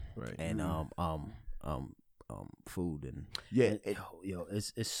food and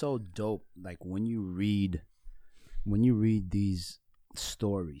it's so dope. Like when you read these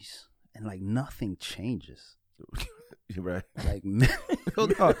stories and like nothing changes. Right. Like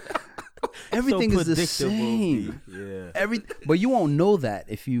everything is the same. Yeah. But you won't know that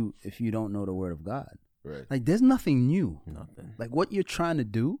if you don't know the word of God. Right. Like there's nothing new. Nothing. Like what you're trying to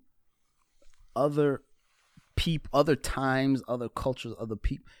do, other times, other cultures, other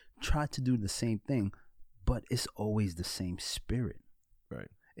people try to do the same thing, but it's always the same spirit. Right.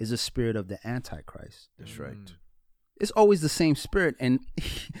 It's a spirit of the Antichrist. That's right. It's always the same spirit, and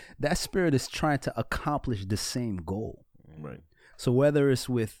that spirit is trying to accomplish the same goal. Right. So whether it's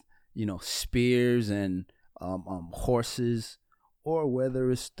with, spears and horses, or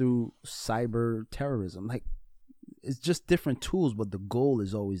whether it's through cyber terrorism, like, it's just different tools, but the goal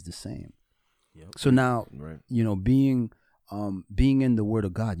is always the same. Yep. So now, Right. being in the Word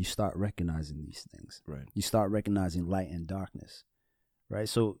of God, you start recognizing these things. Right. You start recognizing light and darkness, right?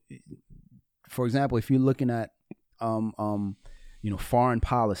 So, for example, if you're looking at foreign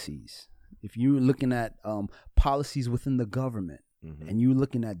policies, if you're looking at policies within the government, Mm-hmm. and you're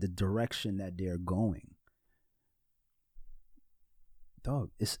looking at the direction that they're going, dog,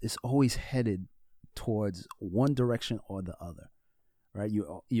 it's always headed towards one direction or the other, right?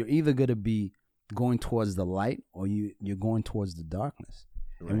 You're either going to be going towards the light, or you're going towards the darkness.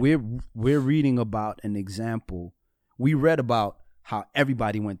 Right. And we're reading about an example. We read about how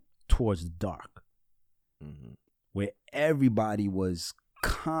everybody went towards the dark, Mm-hmm. where everybody was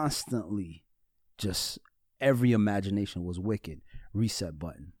constantly just, every imagination was wicked. Reset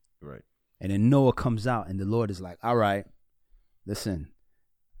button. Right. And then Noah comes out, and the Lord is like, all right, listen,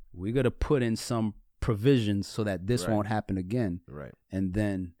 we're going to put in some provisions so that this Right. won't happen again. Right. And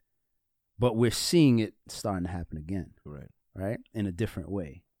then, but we're seeing it starting to happen again, Right. right? In a different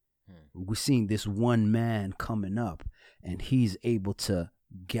way. We're seeing this one man coming up, and he's able to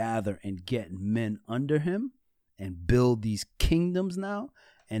gather and get men under him and build these kingdoms now.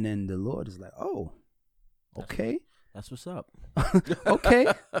 And then the Lord is like, oh, okay. That's what's up. Okay.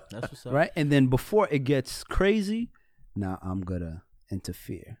 That's what's up. Right? And then before it gets crazy, now I'm going to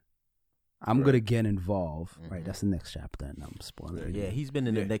interfere. I'm Right. going to get involved. Mhm. Right? That's the next chapter, and I'm spoiling it. Yeah, he's been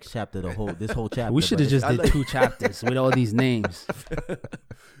in the Yeah. next chapter, this whole chapter. We should but have just I did like- 2 chapters with all these names.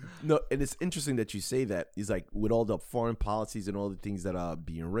 No, and it's interesting that you say that. It's like with all the foreign policies and all the things that are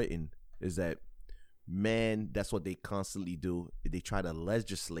being written, is that, man, that's what they constantly do. They try to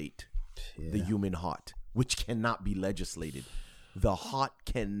legislate the Yeah. human heart, which cannot be legislated. The heart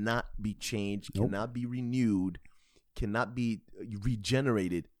cannot be changed, Nope. cannot be renewed, cannot be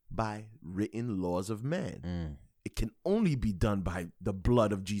regenerated by written laws of man. Mm. It can only be done by the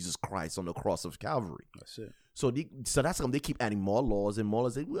blood of Jesus Christ on the cross of Calvary. That's it. So that's how they keep adding more laws and more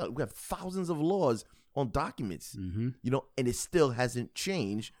laws. We have thousands of laws on documents, Mm-hmm. and it still hasn't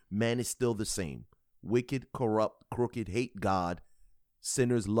changed. Man is still the same. Wicked, corrupt, crooked, hate God,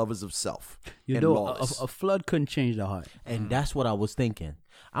 sinners, lovers of self, and lawless. A flood couldn't change the heart. And that's what I was thinking.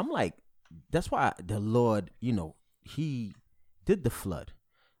 I'm like, that's why the Lord, he did the flood.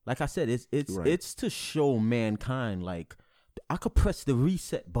 Like I said, it's Right. it's to show mankind, like, I could press the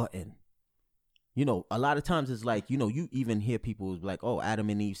reset button. A lot of times it's like, you even hear people like, oh, Adam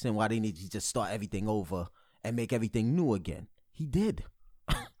and Eve sin, why they need to just start everything over and make everything new again. He did.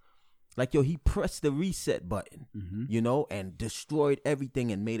 Like, he pressed the reset button, Mm-hmm. and destroyed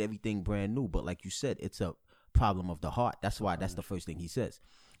everything and made everything brand new. But like you said, it's a problem of the heart. That's why that's the first thing he says.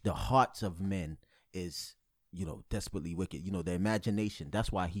 The hearts of men is, desperately wicked. The imagination.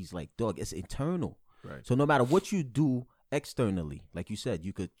 That's why he's like, dog, it's eternal. Right. So no matter what you do externally, like you said,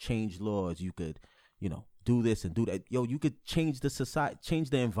 you could change laws, you could, do this and do that. You could change the society, change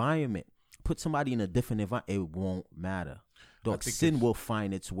the environment, put somebody in a different environment. It won't matter. Dog, think sin it's- will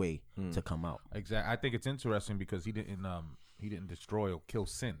find its way to come out. Exactly. I think it's interesting because he didn't destroy or kill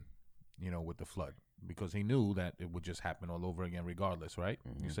sin, with the flood, because he knew that it would just happen all over again regardless, right?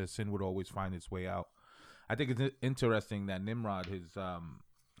 He said sin would always find its way out. I think it's interesting that Nimrod,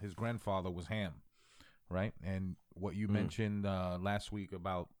 his grandfather was Ham, right? And what you mentioned last week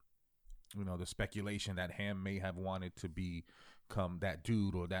about, the speculation that Ham may have wanted to become that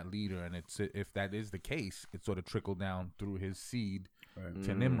dude or that leader, and if that is the case, it sort of trickled down through his seed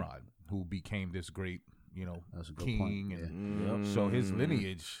to Nimrod, who became this great, That's a good king, point. and so his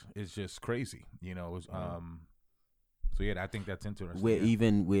lineage is just crazy, So yeah, I think that's interesting. Where yeah.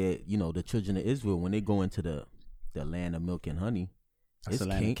 even the children of Israel, when they go into the land of milk and honey, That's the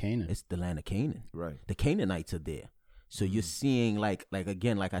land of Canaan. It's the land of Canaan. Right. The Canaanites are there. So you're seeing like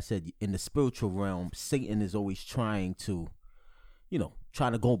again, like I said, in the spiritual realm, Satan is always trying to,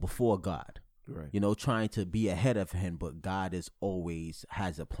 trying to go before God. Right. Trying to be ahead of him, but God is always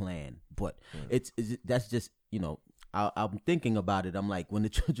has a plan. But that's just, I'm thinking about it. I'm like, when the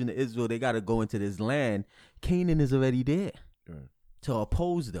children of Israel, they got to go into this land, Canaan is already there Right. to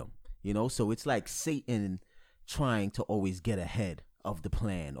oppose them, So it's like Satan trying to always get ahead of the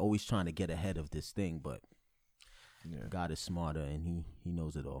plan, always trying to get ahead of this thing. But Yeah. God is smarter and he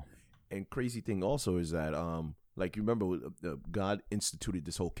knows it all. And crazy thing also is that, like you remember, God instituted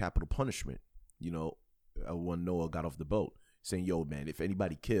this whole capital punishment, when Noah got off the boat, saying, "Yo, man, if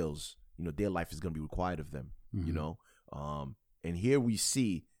anybody kills, their life is going to be required of them." And here we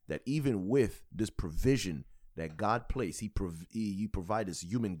see that even with this provision that God placed, he provided this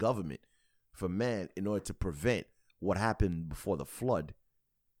human government for man in order to prevent what happened before the flood.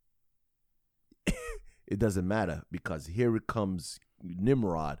 It doesn't matter, because here it comes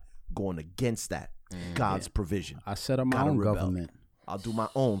Nimrod going against that God's provision. I set up my Gotta own rebel. government. I'll do my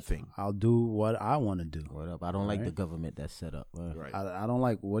own thing. I'll do what I want to do. What up? I don't like the government that's set up. Right. I don't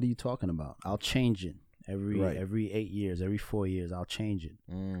like. What are you talking about? I'll change it Right. every 8 years, every 4 years. I'll change it.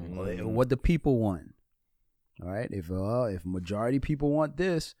 What the people want. All right. If majority people want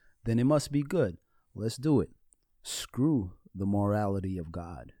this, then it must be good. Let's do it. Screw the morality of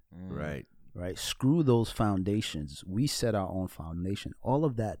God. Right. Right. Screw those foundations. We set our own foundation. All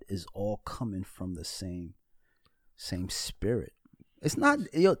of that is all coming from the same spirit. It's not.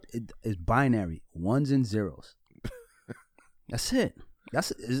 It's binary, ones and zeros. That's it.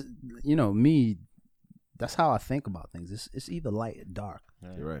 That's me. That's how I think about things. It's either light or dark.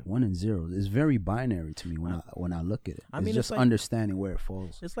 You're right. 1 and 0. It's very binary to me when I look at it. It's just understanding where it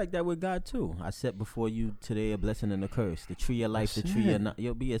falls. It's like that with God too. I set before you today a blessing and a curse. The tree of life, the tree of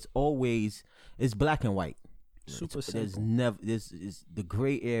it's always it's black and white. Super simple. There's never the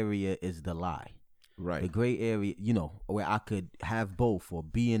gray area is the lie. Right. The gray area, where I could have both or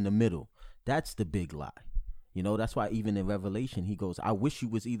be in the middle. That's the big lie. That's why even in Revelation he goes, "I wish you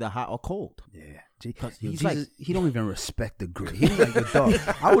was either hot or cold." Yeah, he's Jesus, he don't even respect the gray. He's like, dog,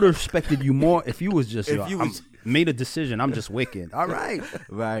 I would have respected you more if you was just made a decision. I'm just wicked. All right,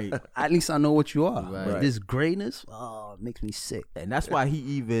 right. At least I know what you are. Right. But this grayness, it makes me sick. And that's why he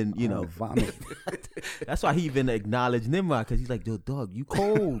even, vomit. That's why he even acknowledged Nimrod, because he's like, "Yo, dog, you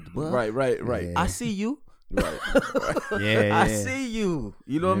cold, bro." Right. Yeah. I see you. Right. Yeah. I see you.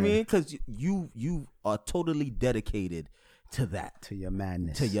 You know what I mean? Because you are totally dedicated to that, to your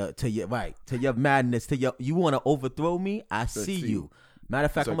madness, to your madness, you want to overthrow me. I see you. Matter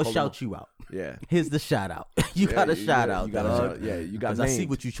of fact, I'm gonna shout you out. Yeah. Here's the shout out. You got a shout out. You got a shout. Yeah, you got. Because I see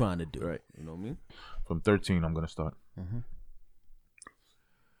what you're trying to do. Right. You know what I mean? From 13, I'm going to start.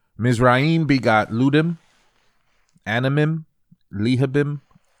 Mizraim begot Ludim, Anamim, Lehabim,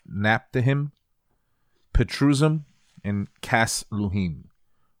 Naphtahim, Petruzim, and Casluhim,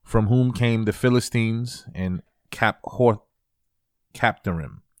 from whom came the Philistines and Captorim.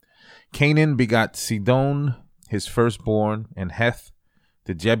 Canaan begot Sidon, his firstborn, and Heth,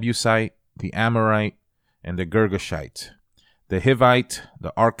 the Jebusite, the Amorite, and the Girgashite, the Hivite,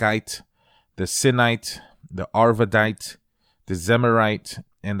 the Archite, the Sinite, the Arvadite, the Zemarite,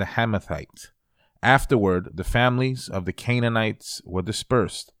 and the Hamathite. Afterward, the families of the Canaanites were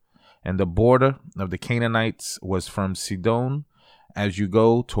dispersed, and the border of the Canaanites was from Sidon as you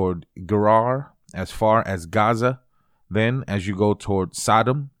go toward Gerar, as far as Gaza, then as you go toward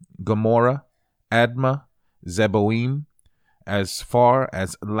Sodom, Gomorrah, Admah, Zeboim, as far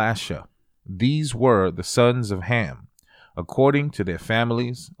as Lasha. These were the sons of Ham, according to their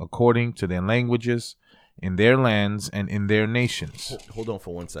families, according to their languages, in their lands and in their nations. Hold on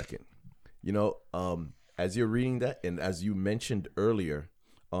for 1 second. As you're reading that, and as you mentioned earlier,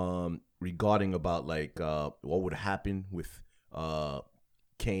 regarding about what would happen with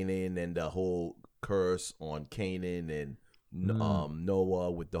Canaan and the whole curse on Canaan and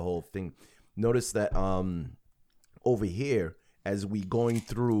Noah with the whole thing. Notice that over here, as we going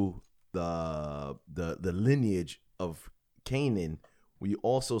through the lineage of Canaan, we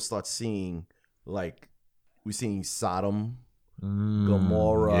also start seeing we're seeing Sodom,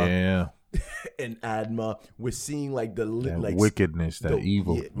 Gomorrah, and Admah. We're seeing the wickedness, that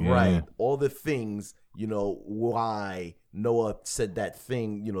evil, right? All the things, why Noah said that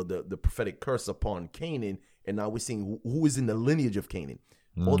thing, the prophetic curse upon Canaan, and now we're seeing who is in the lineage of Canaan.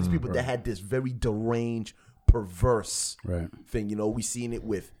 All these people that had this very deranged, perverse thing. We're seeing it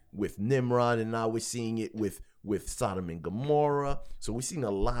with Nimrod, and now we're seeing it with Sodom and Gomorrah. So we're seeing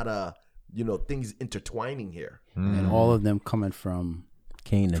a lot of things intertwining here, and all of them coming from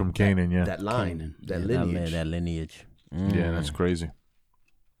Canaan. From Canaan, that line, that lineage. Yeah, that's crazy.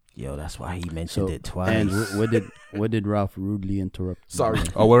 Yo, that's why he mentioned it twice. And what did Ralph rudely interrupt? Sorry.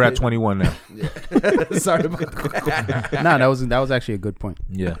 Oh, we're at 21 now. Sorry about that. No, that was actually a good point.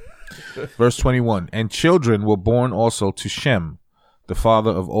 Yeah. Verse 21. And children were born also to Shem, the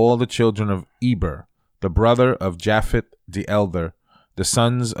father of all the children of Eber, the brother of Japheth the elder. The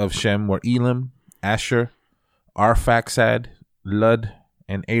sons of Shem were Elam, Asher, Arphaxad, Lud,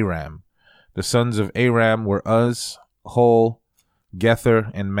 and Aram. The sons of Aram were Uz, Hol,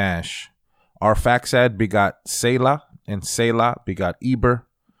 Gether, and Mash. Arphaxad begot Selah, and Selah begot Eber.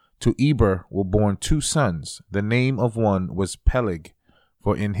 To Eber were born 2 sons. The name of one was Peleg,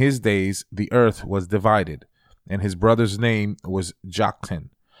 for in his days the earth was divided, and his brother's name was Joktan.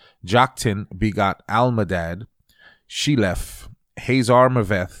 Joktan begot Almadad, Sheleph,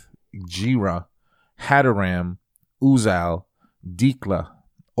 Hazarmaveth, Jera, Hadaram, Uzal, Dikla,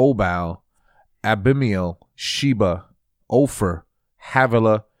 Obal, Abimael, Sheba, Ophir,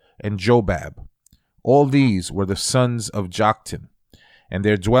 Havilah, and Jobab. All these were the sons of Joktan, and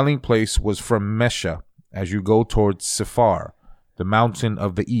their dwelling place was from Mesha, as you go towards Sephar, the mountain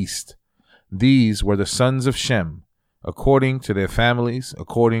of the east. These were the sons of Shem, according to their families,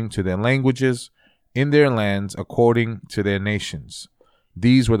 according to their languages, in their lands, according to their nations.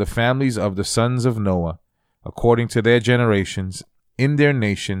 These were the families of the sons of Noah, according to their generations, in their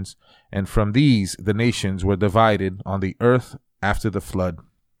nations, and from these the nations were divided on the earth after the flood.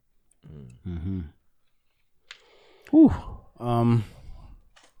 Mm-hmm. Whew.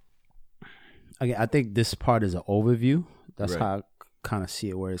 Again, I think this part is an overview. That's Right. how I kind of see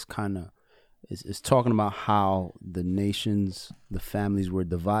it, where it's kind of it's talking about how the nations, the families were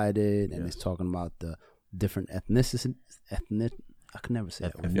divided, and it's talking about the different ethnicities. I can never say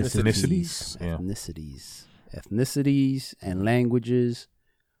that word. Ethnicities. Yeah. Ethnicities and languages.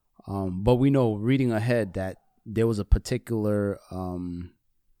 But we know, reading ahead, that there was a particular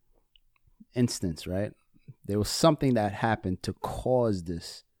instance, right? There was something that happened to cause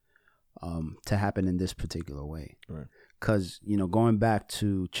this to happen in this particular way. Right. Because, going back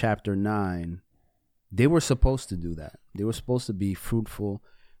to chapter 9, they were supposed to do that. They were supposed to be fruitful.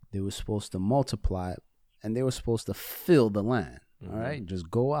 They were supposed to multiply, and they were supposed to fill the land. Mm-hmm. All right,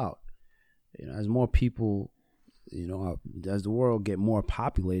 just go out. As more people, as the world get more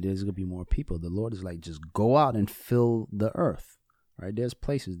populated, there's gonna be more people. The Lord is like, just go out and fill the earth. Right? There's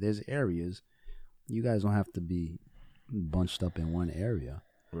places, there's areas. You guys don't have to be bunched up in one area.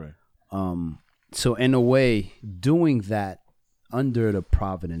 Right. So in a way, doing that under the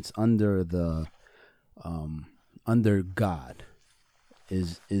providence, under the under God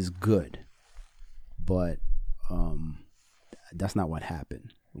is good. But that's not what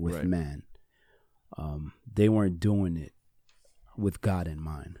happened with Right. man. They weren't doing it with God in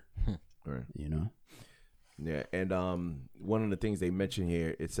mind. Right. Yeah, and one of the things they mentioned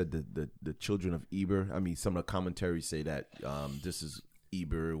here, it said the children of Eber. I mean, some of the commentaries say that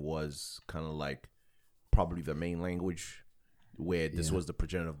Eber was kind of like probably the main language, where this was the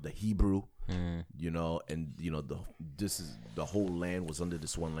progenitor of the Hebrew. And the whole land was under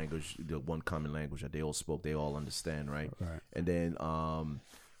this one language, the one common language that they all spoke, they all understand, right? And then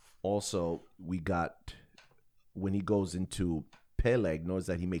also we got, when he goes into Peleg, notice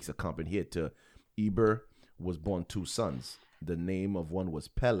that he makes a comment here to Eber was born 2 sons. The name of one was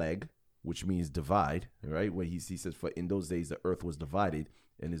Peleg, which means divide, right? Where he says, for in those days the earth was divided,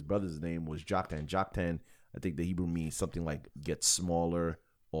 and his brother's name was Joktan. Joktan, I think the Hebrew means something like get smaller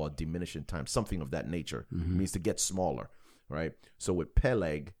or diminish in time, something of that nature. It means to get smaller, right? So with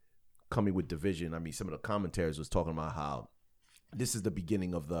Peleg coming with division, I mean, some of the commentaries was talking about how this is the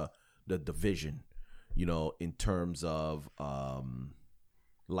beginning of the division, in terms of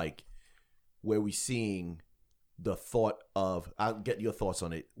like where we seeing the thought of, I'll get your thoughts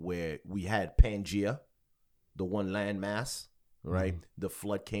on it, where we had Pangea, the one land mass, right? The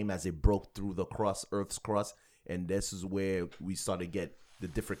flood came as it broke through the Earth's crust, and this is where we started to get the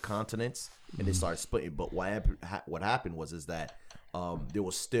different continents, and they started splitting. But what happened was that there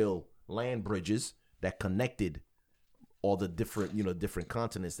was still land bridges that connected all the different different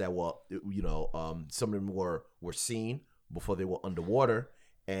continents that were some of them were seen before they were underwater,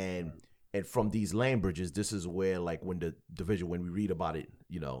 and from these land bridges, this is where, like, when the division, when we read about it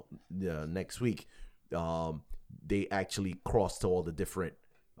next week, they actually crossed to all the different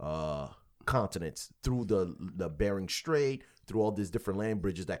continents through the Bering Strait, through all these different land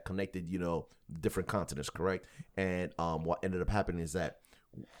bridges that connected different continents, correct? And what ended up happening is that,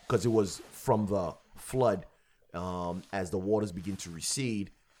 because it was from the flood, as the waters begin to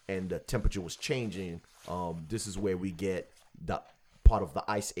recede and the temperature was changing, this is where we get the part of the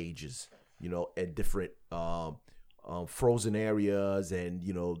ice ages, and different frozen areas, and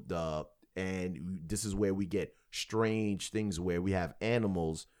and this is where we get strange things where we have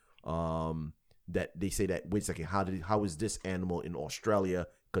animals that they say that, wait a second, how is this animal in Australia?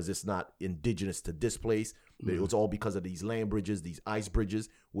 Because it's not indigenous to this place. But it was all because of these land bridges, these ice bridges,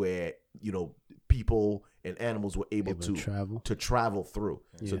 where people and animals were able to travel through.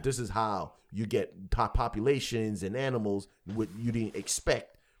 Yeah. So this is how you get top populations and animals what you didn't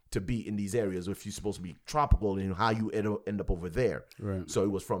expect to be in these areas if you're supposed to be tropical, and how you end up over there. Right. So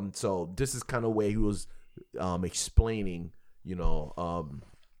it was so this is kind of where he was explaining,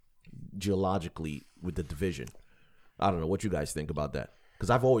 geologically with the division. I don't know what you guys think about that, because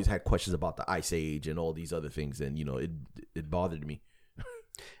I've always had questions about the Ice Age and all these other things, and it bothered me.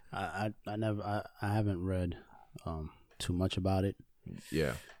 I haven't read too much about it.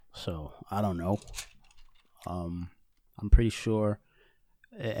 Yeah. So I don't know. I'm pretty sure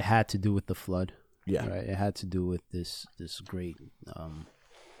it had to do with the flood. Yeah. Right. It had to do with this great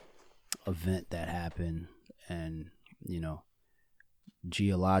event that happened, and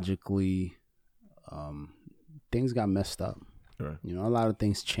geologically, things got messed up. Right. A lot of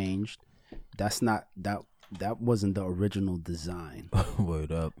things changed. That's not that wasn't the original design.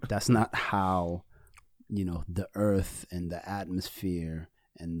 Word up. That's not how the earth and the atmosphere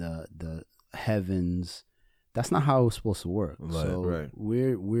and the heavens. That's not how it was supposed to work. Right, so right.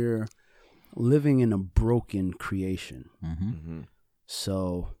 we're living in a broken creation. Mm-hmm. Mm-hmm.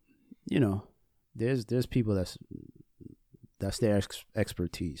 So there's people that's their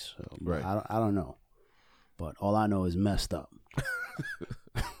expertise. So Right. I don't know, but all I know is messed up.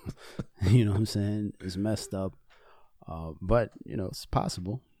 You know what I'm saying? It's messed up, but it's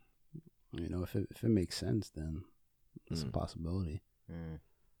possible. If it makes sense, then it's a possibility.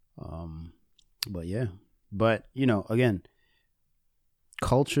 But yeah, but again,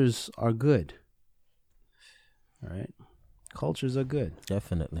 cultures are good. All right, cultures are good.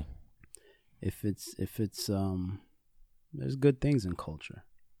 Definitely. If it's there's good things in culture,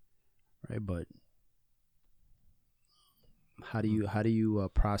 right? But how do you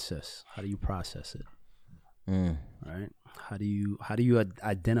process it? Right? How do you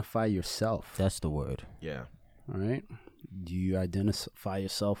identify yourself? That's the word. Yeah. All right. Do you identify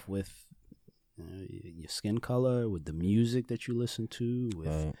yourself with your skin color, with the music that you listen to, with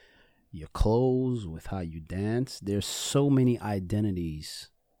Right. your clothes, with how you dance? There's so many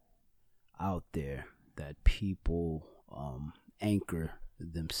identities out there that people anchor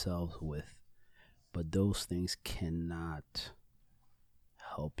themselves with, but those things cannot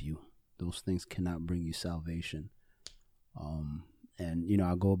help you. Those things cannot bring you salvation. And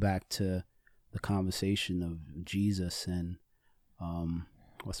I'll go back to the conversation of Jesus and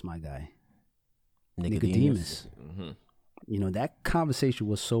what's my guy? Nicodemus. Mm-hmm. That conversation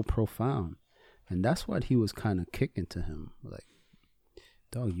was so profound, and that's what he was kind of kicking to him, like,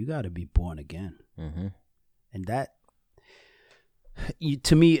 dog, you got to be born again. Mm-hmm. And that,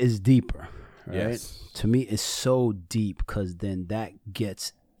 to me, is deeper, right? Yes. To me, it's so deep, because then that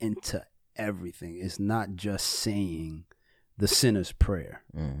gets into everything. It's not just saying the sinner's prayer.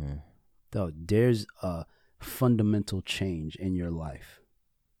 Mm-hmm. Though there's a fundamental change in your life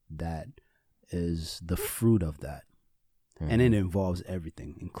that is the fruit of that. Mm-hmm. And it involves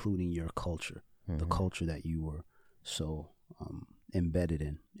everything, including your culture, Mm-hmm. the culture that you were so embedded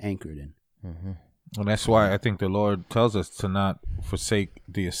in, anchored in. Mm-hmm. And that's why I think the Lord tells us to not forsake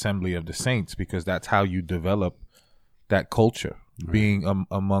the assembly of the saints, because that's how you develop that culture, right. Being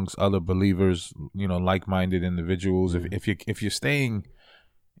amongst other believers, like-minded individuals. Mm-hmm. If you're staying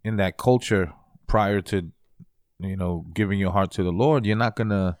in that culture prior to, giving your heart to the Lord, you're not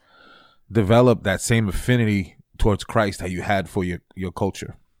gonna develop that same affinity towards Christ that you had for your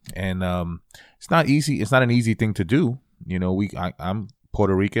culture. And it's not easy. It's not an easy thing to do. I'm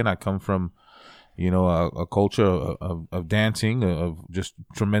Puerto Rican. I come from a culture of dancing, of just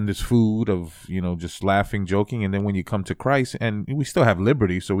tremendous food, of, just laughing, joking. And then when you come to Christ, and we still have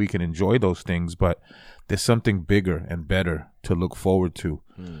liberty, so we can enjoy those things, but there's something bigger and better to look forward to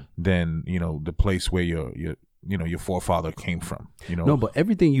than, the place where your forefather came from, No, but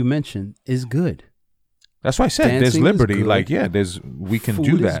everything you mentioned is good. That's why I said Dancing there's liberty. is good. We can Food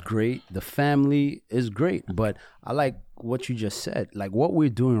do is that. great. The family is great. But I like what you just said. Like, what we're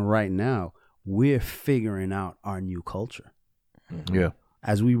doing right now, we're figuring out our new culture. Yeah.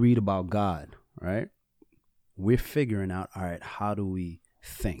 As we read about God, right? We're figuring out, all right, how do we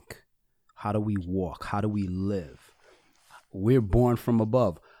think? How do we walk? How do we live? We're born from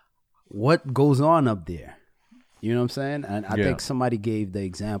above. What goes on up there? You know what I'm saying? And I think somebody gave the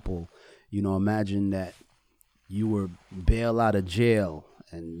example, imagine that you were bailed out of jail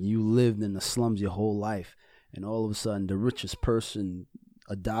and you lived in the slums your whole life, and all of a sudden the richest person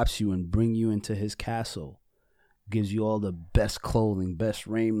adopts you and bring you into his castle, gives you all the best clothing, best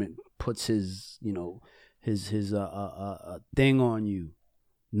raiment, puts his thing on you.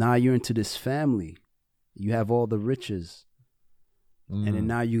 Now you're into this family. You have all the riches. And then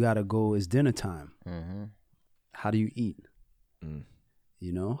now you got to go, it's dinner time. Mm-hmm. How do you eat?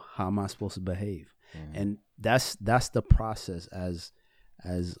 How am I supposed to behave? And that's the process as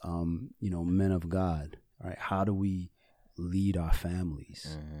men of God, right? How do we lead our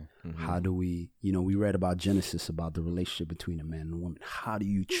families? How do we, we read about Genesis, about the relationship between a man and a woman. How do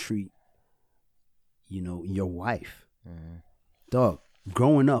you treat, your wife? Dog,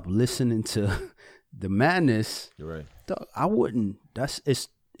 growing up, listening to the madness, You're right. dog, I wouldn't, it's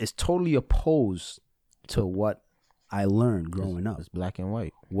totally opposed to what I learned growing up. It's black and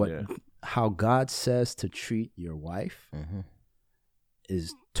white. How God says to treat your wife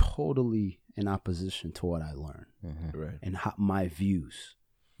is totally in opposition to what I learned Right. and my views.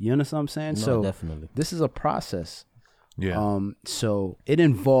 You understand what I'm saying? No, So definitely. this is a process. Yeah. So it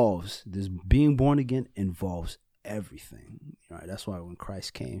involves this being born again involves everything. Right? That's why when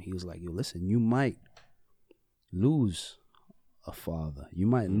Christ came, he was like, "Yo, listen, you might lose a father, you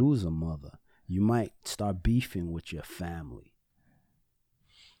might lose a mother, you might start beefing with your family,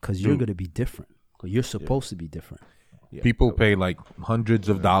 because you're gonna be different. Because you're supposed to be different." Yeah. People pay like hundreds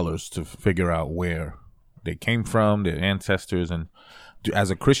of dollars to figure out where they came from, their ancestors. And as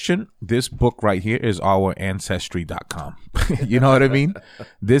a Christian, this book right here is our ancestry.com. You know what I mean?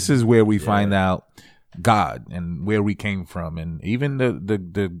 This is where we find out God and where we came from, and even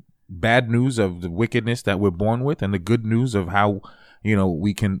the bad news of the wickedness that we're born with, and the good news of how,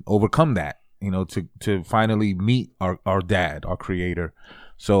 we can overcome that, to finally meet our dad, our creator.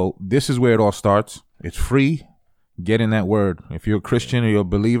 So this is where it all starts. It's free. Get in that word. If you're a Christian or you're a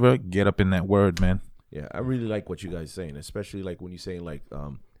believer, get up in that word, man. Yeah, I really like what you guys are saying, especially like when you're saying like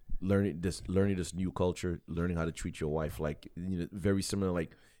learning this new culture, learning how to treat your wife, like very similar,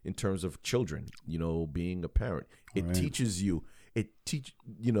 like in terms of children, being a parent. It teaches you.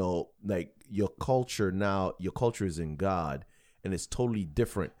 Like your culture now. Your culture is in God, and it's totally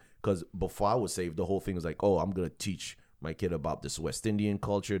different. Because before I was saved, the whole thing was like, oh, I'm gonna teach my kid about this West Indian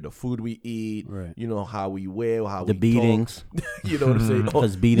culture, the food we eat, how we wear, how the we beatings. talk. You know what I'm saying?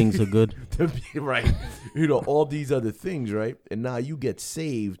 Because beatings are good. Right. All these other things, right? And now you get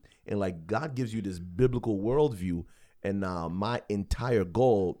saved, and like God gives you this biblical worldview. And now my entire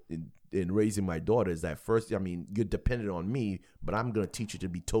goal in raising my daughter is that first, you're dependent on me, but I'm going to teach you to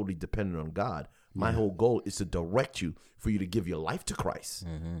be totally dependent on God. My whole goal is to direct you for you to give your life to Christ.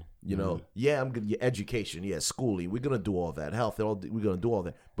 I'm going to your education, schooling. We're going to do all that. Health, we're going to do all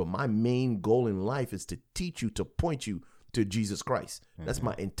that. But my main goal in life is to teach you, to point you to Jesus Christ. That's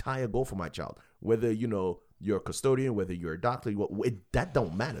my entire goal for my child. Whether, you're a custodian, whether you're a doctor, that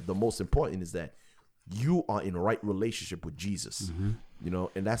don't matter. The most important is that you are in a right relationship with Jesus.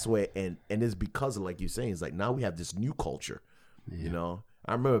 And that's where, and it's because of, like you're saying, it's like now we have this new culture,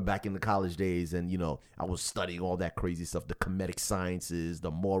 I remember back in the college days, and I was studying all that crazy stuff, the Kemetic sciences,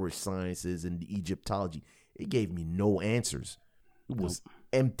 the Moorish sciences, and the Egyptology. It gave me no answers. It was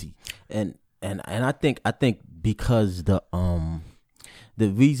empty. And I think because the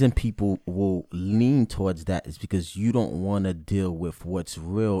reason people will lean towards that is because you don't want to deal with what's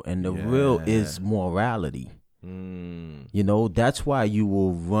real, and the real is morality. That's why you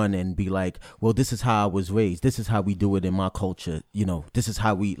will run and be like, well, this is how I was raised. This is how we do it in my culture. This is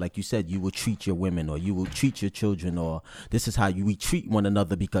how we, like you said, you will treat your women, or you will treat your children, or this is how we treat one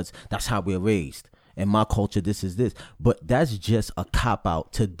another because that's how we're raised. In my culture, this is this. But that's just a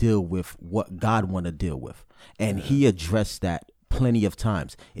cop-out to deal with what God want to deal with. And he addressed that plenty of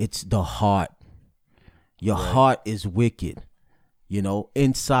times. It's the heart. Your heart is wicked.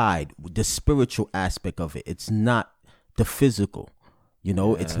 Inside, the spiritual aspect of it. It's not the physical,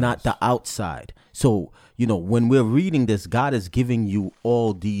 it's not the outside. So, when we're reading this, God is giving you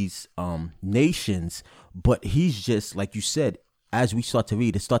all these nations, but he's just, like you said, as we start to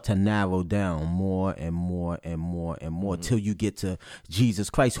read, it start to narrow down more and more and more and more till you get to Jesus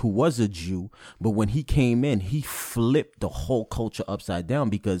Christ, who was a Jew. But when he came in, he flipped the whole culture upside down,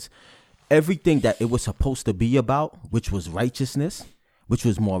 because everything that it was supposed to be about, which was righteousness, which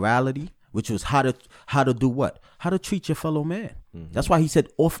was morality, which was how to do what? How to treat your fellow man. That's why he said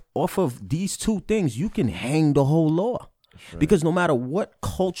off of these two things, you can hang the whole law. Right. Because no matter what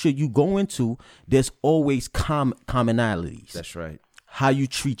culture you go into, there's always commonalities. That's right. How you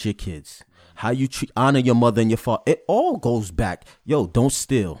treat your kids, how you honor your mother and your father. It all goes back. Don't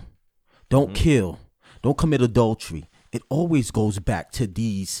steal. Don't kill. Don't commit adultery. It always goes back to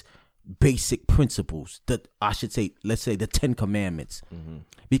these basic principles, let's say the 10 Commandments,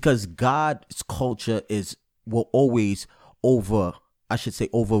 because God's culture will always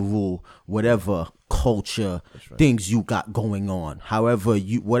overrule whatever culture things you got going on. However,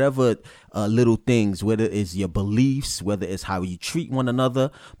 whatever little things, whether it's your beliefs, whether it's how you treat one another,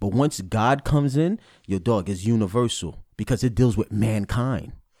 but once God comes in, your dog is universal because it deals with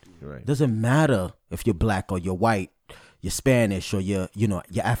mankind. Right. It doesn't matter if you're black or you're white, you're Spanish or you're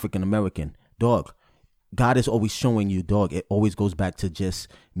African American. Dog, God is always showing you, dog, it always goes back to just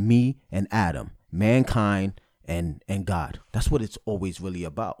me and Adam, mankind and God. That's what it's always really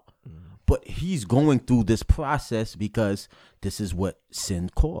about. But he's going through this process because this is what sin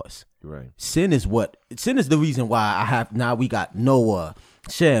caused. Right. Sin is the reason why now we got Noah,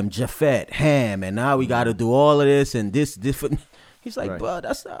 Shem, Japheth, Ham, and now we got to do all of this and this different. He's like, bro,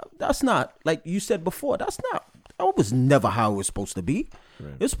 that's not like you said before. That was never how it was supposed to be.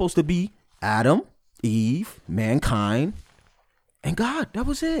 Right. It's supposed to be Adam, Eve, mankind, and God. That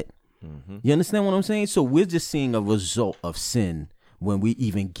was it. Mm-hmm. You understand what I'm saying? So we're just seeing a result of sin when we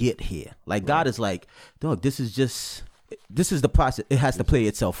even get here. Like, God is like, dog, this is the process. It has to play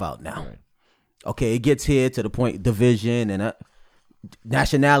itself out now. Right. Okay, it gets here to the point, division and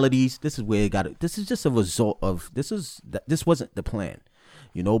nationalities. This is where it got it. This is just a result of, this wasn't the plan,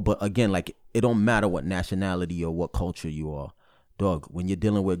 you know? But again, like, it don't matter what nationality or what culture you are. Dog, when you're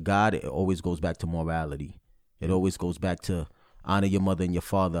dealing with God, it always goes back to morality. It always goes back to honor your mother and your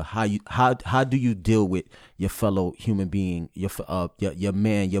father. How do you deal with your fellow human being, your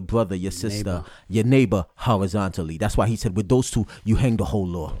man, your brother, your sister, your neighbor horizontally? That's why he said with those two, you hang the whole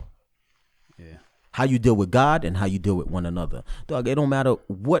law. Yeah. How you deal with God and how you deal with one another. Dog, it don't matter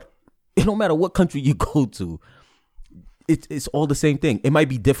what country you go to. It's all the same thing. It might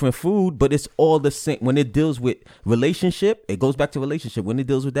be different food, but it's all the same. When it deals with relationship, it goes back to relationship. When it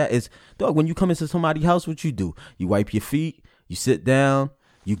deals with that, is, dog, when you come into somebody's house, what you do? You wipe your feet, you sit down,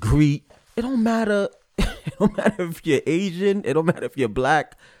 you greet. It don't matter. It don't matter if you're Asian. It don't matter if you're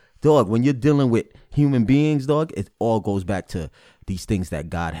black. Dog, when you're dealing with human beings, dog, it all goes back to these things that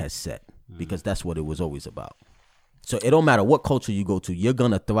God has set, because that's what it was always about. So it don't matter what culture you go to. You're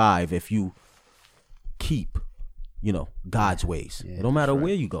going to thrive if you keep, God's ways. Yeah, it don't matter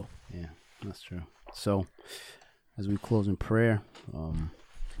where you go. Yeah, that's true. So as we close in prayer,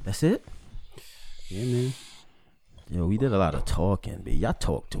 that's it? Yeah, man. Yo, we did a lot of talking, but y'all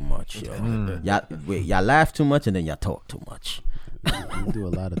talk too much, yo. Y'all laugh too much and then y'all talk too much. We do a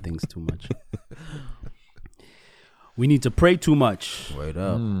lot of things too much. We need to pray too much. Wait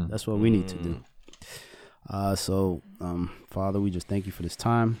up. That's what we need to do. So, Father, we just thank you for this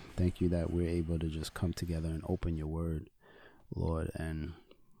time. Thank you that we're able to just come together and open your word, Lord. And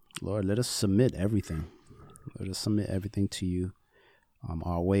Lord, let us submit everything. Let us submit everything to you.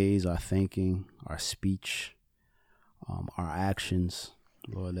 Our ways, our thinking, our speech, our actions.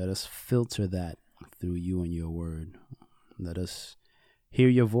 Lord, let us filter that through you and your word. Let us hear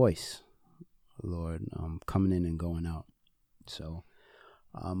your voice, Lord, coming in and going out. So,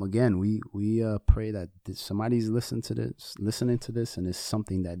 again, we pray that somebody's listening to this, and it's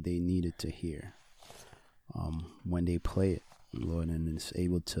something that they needed to hear when they play it, Lord, and it's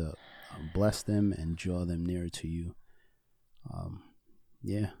able to bless them and draw them nearer to you.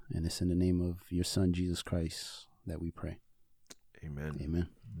 And it's in the name of your Son, Jesus Christ, that we pray. Amen. Amen.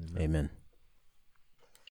 Amen.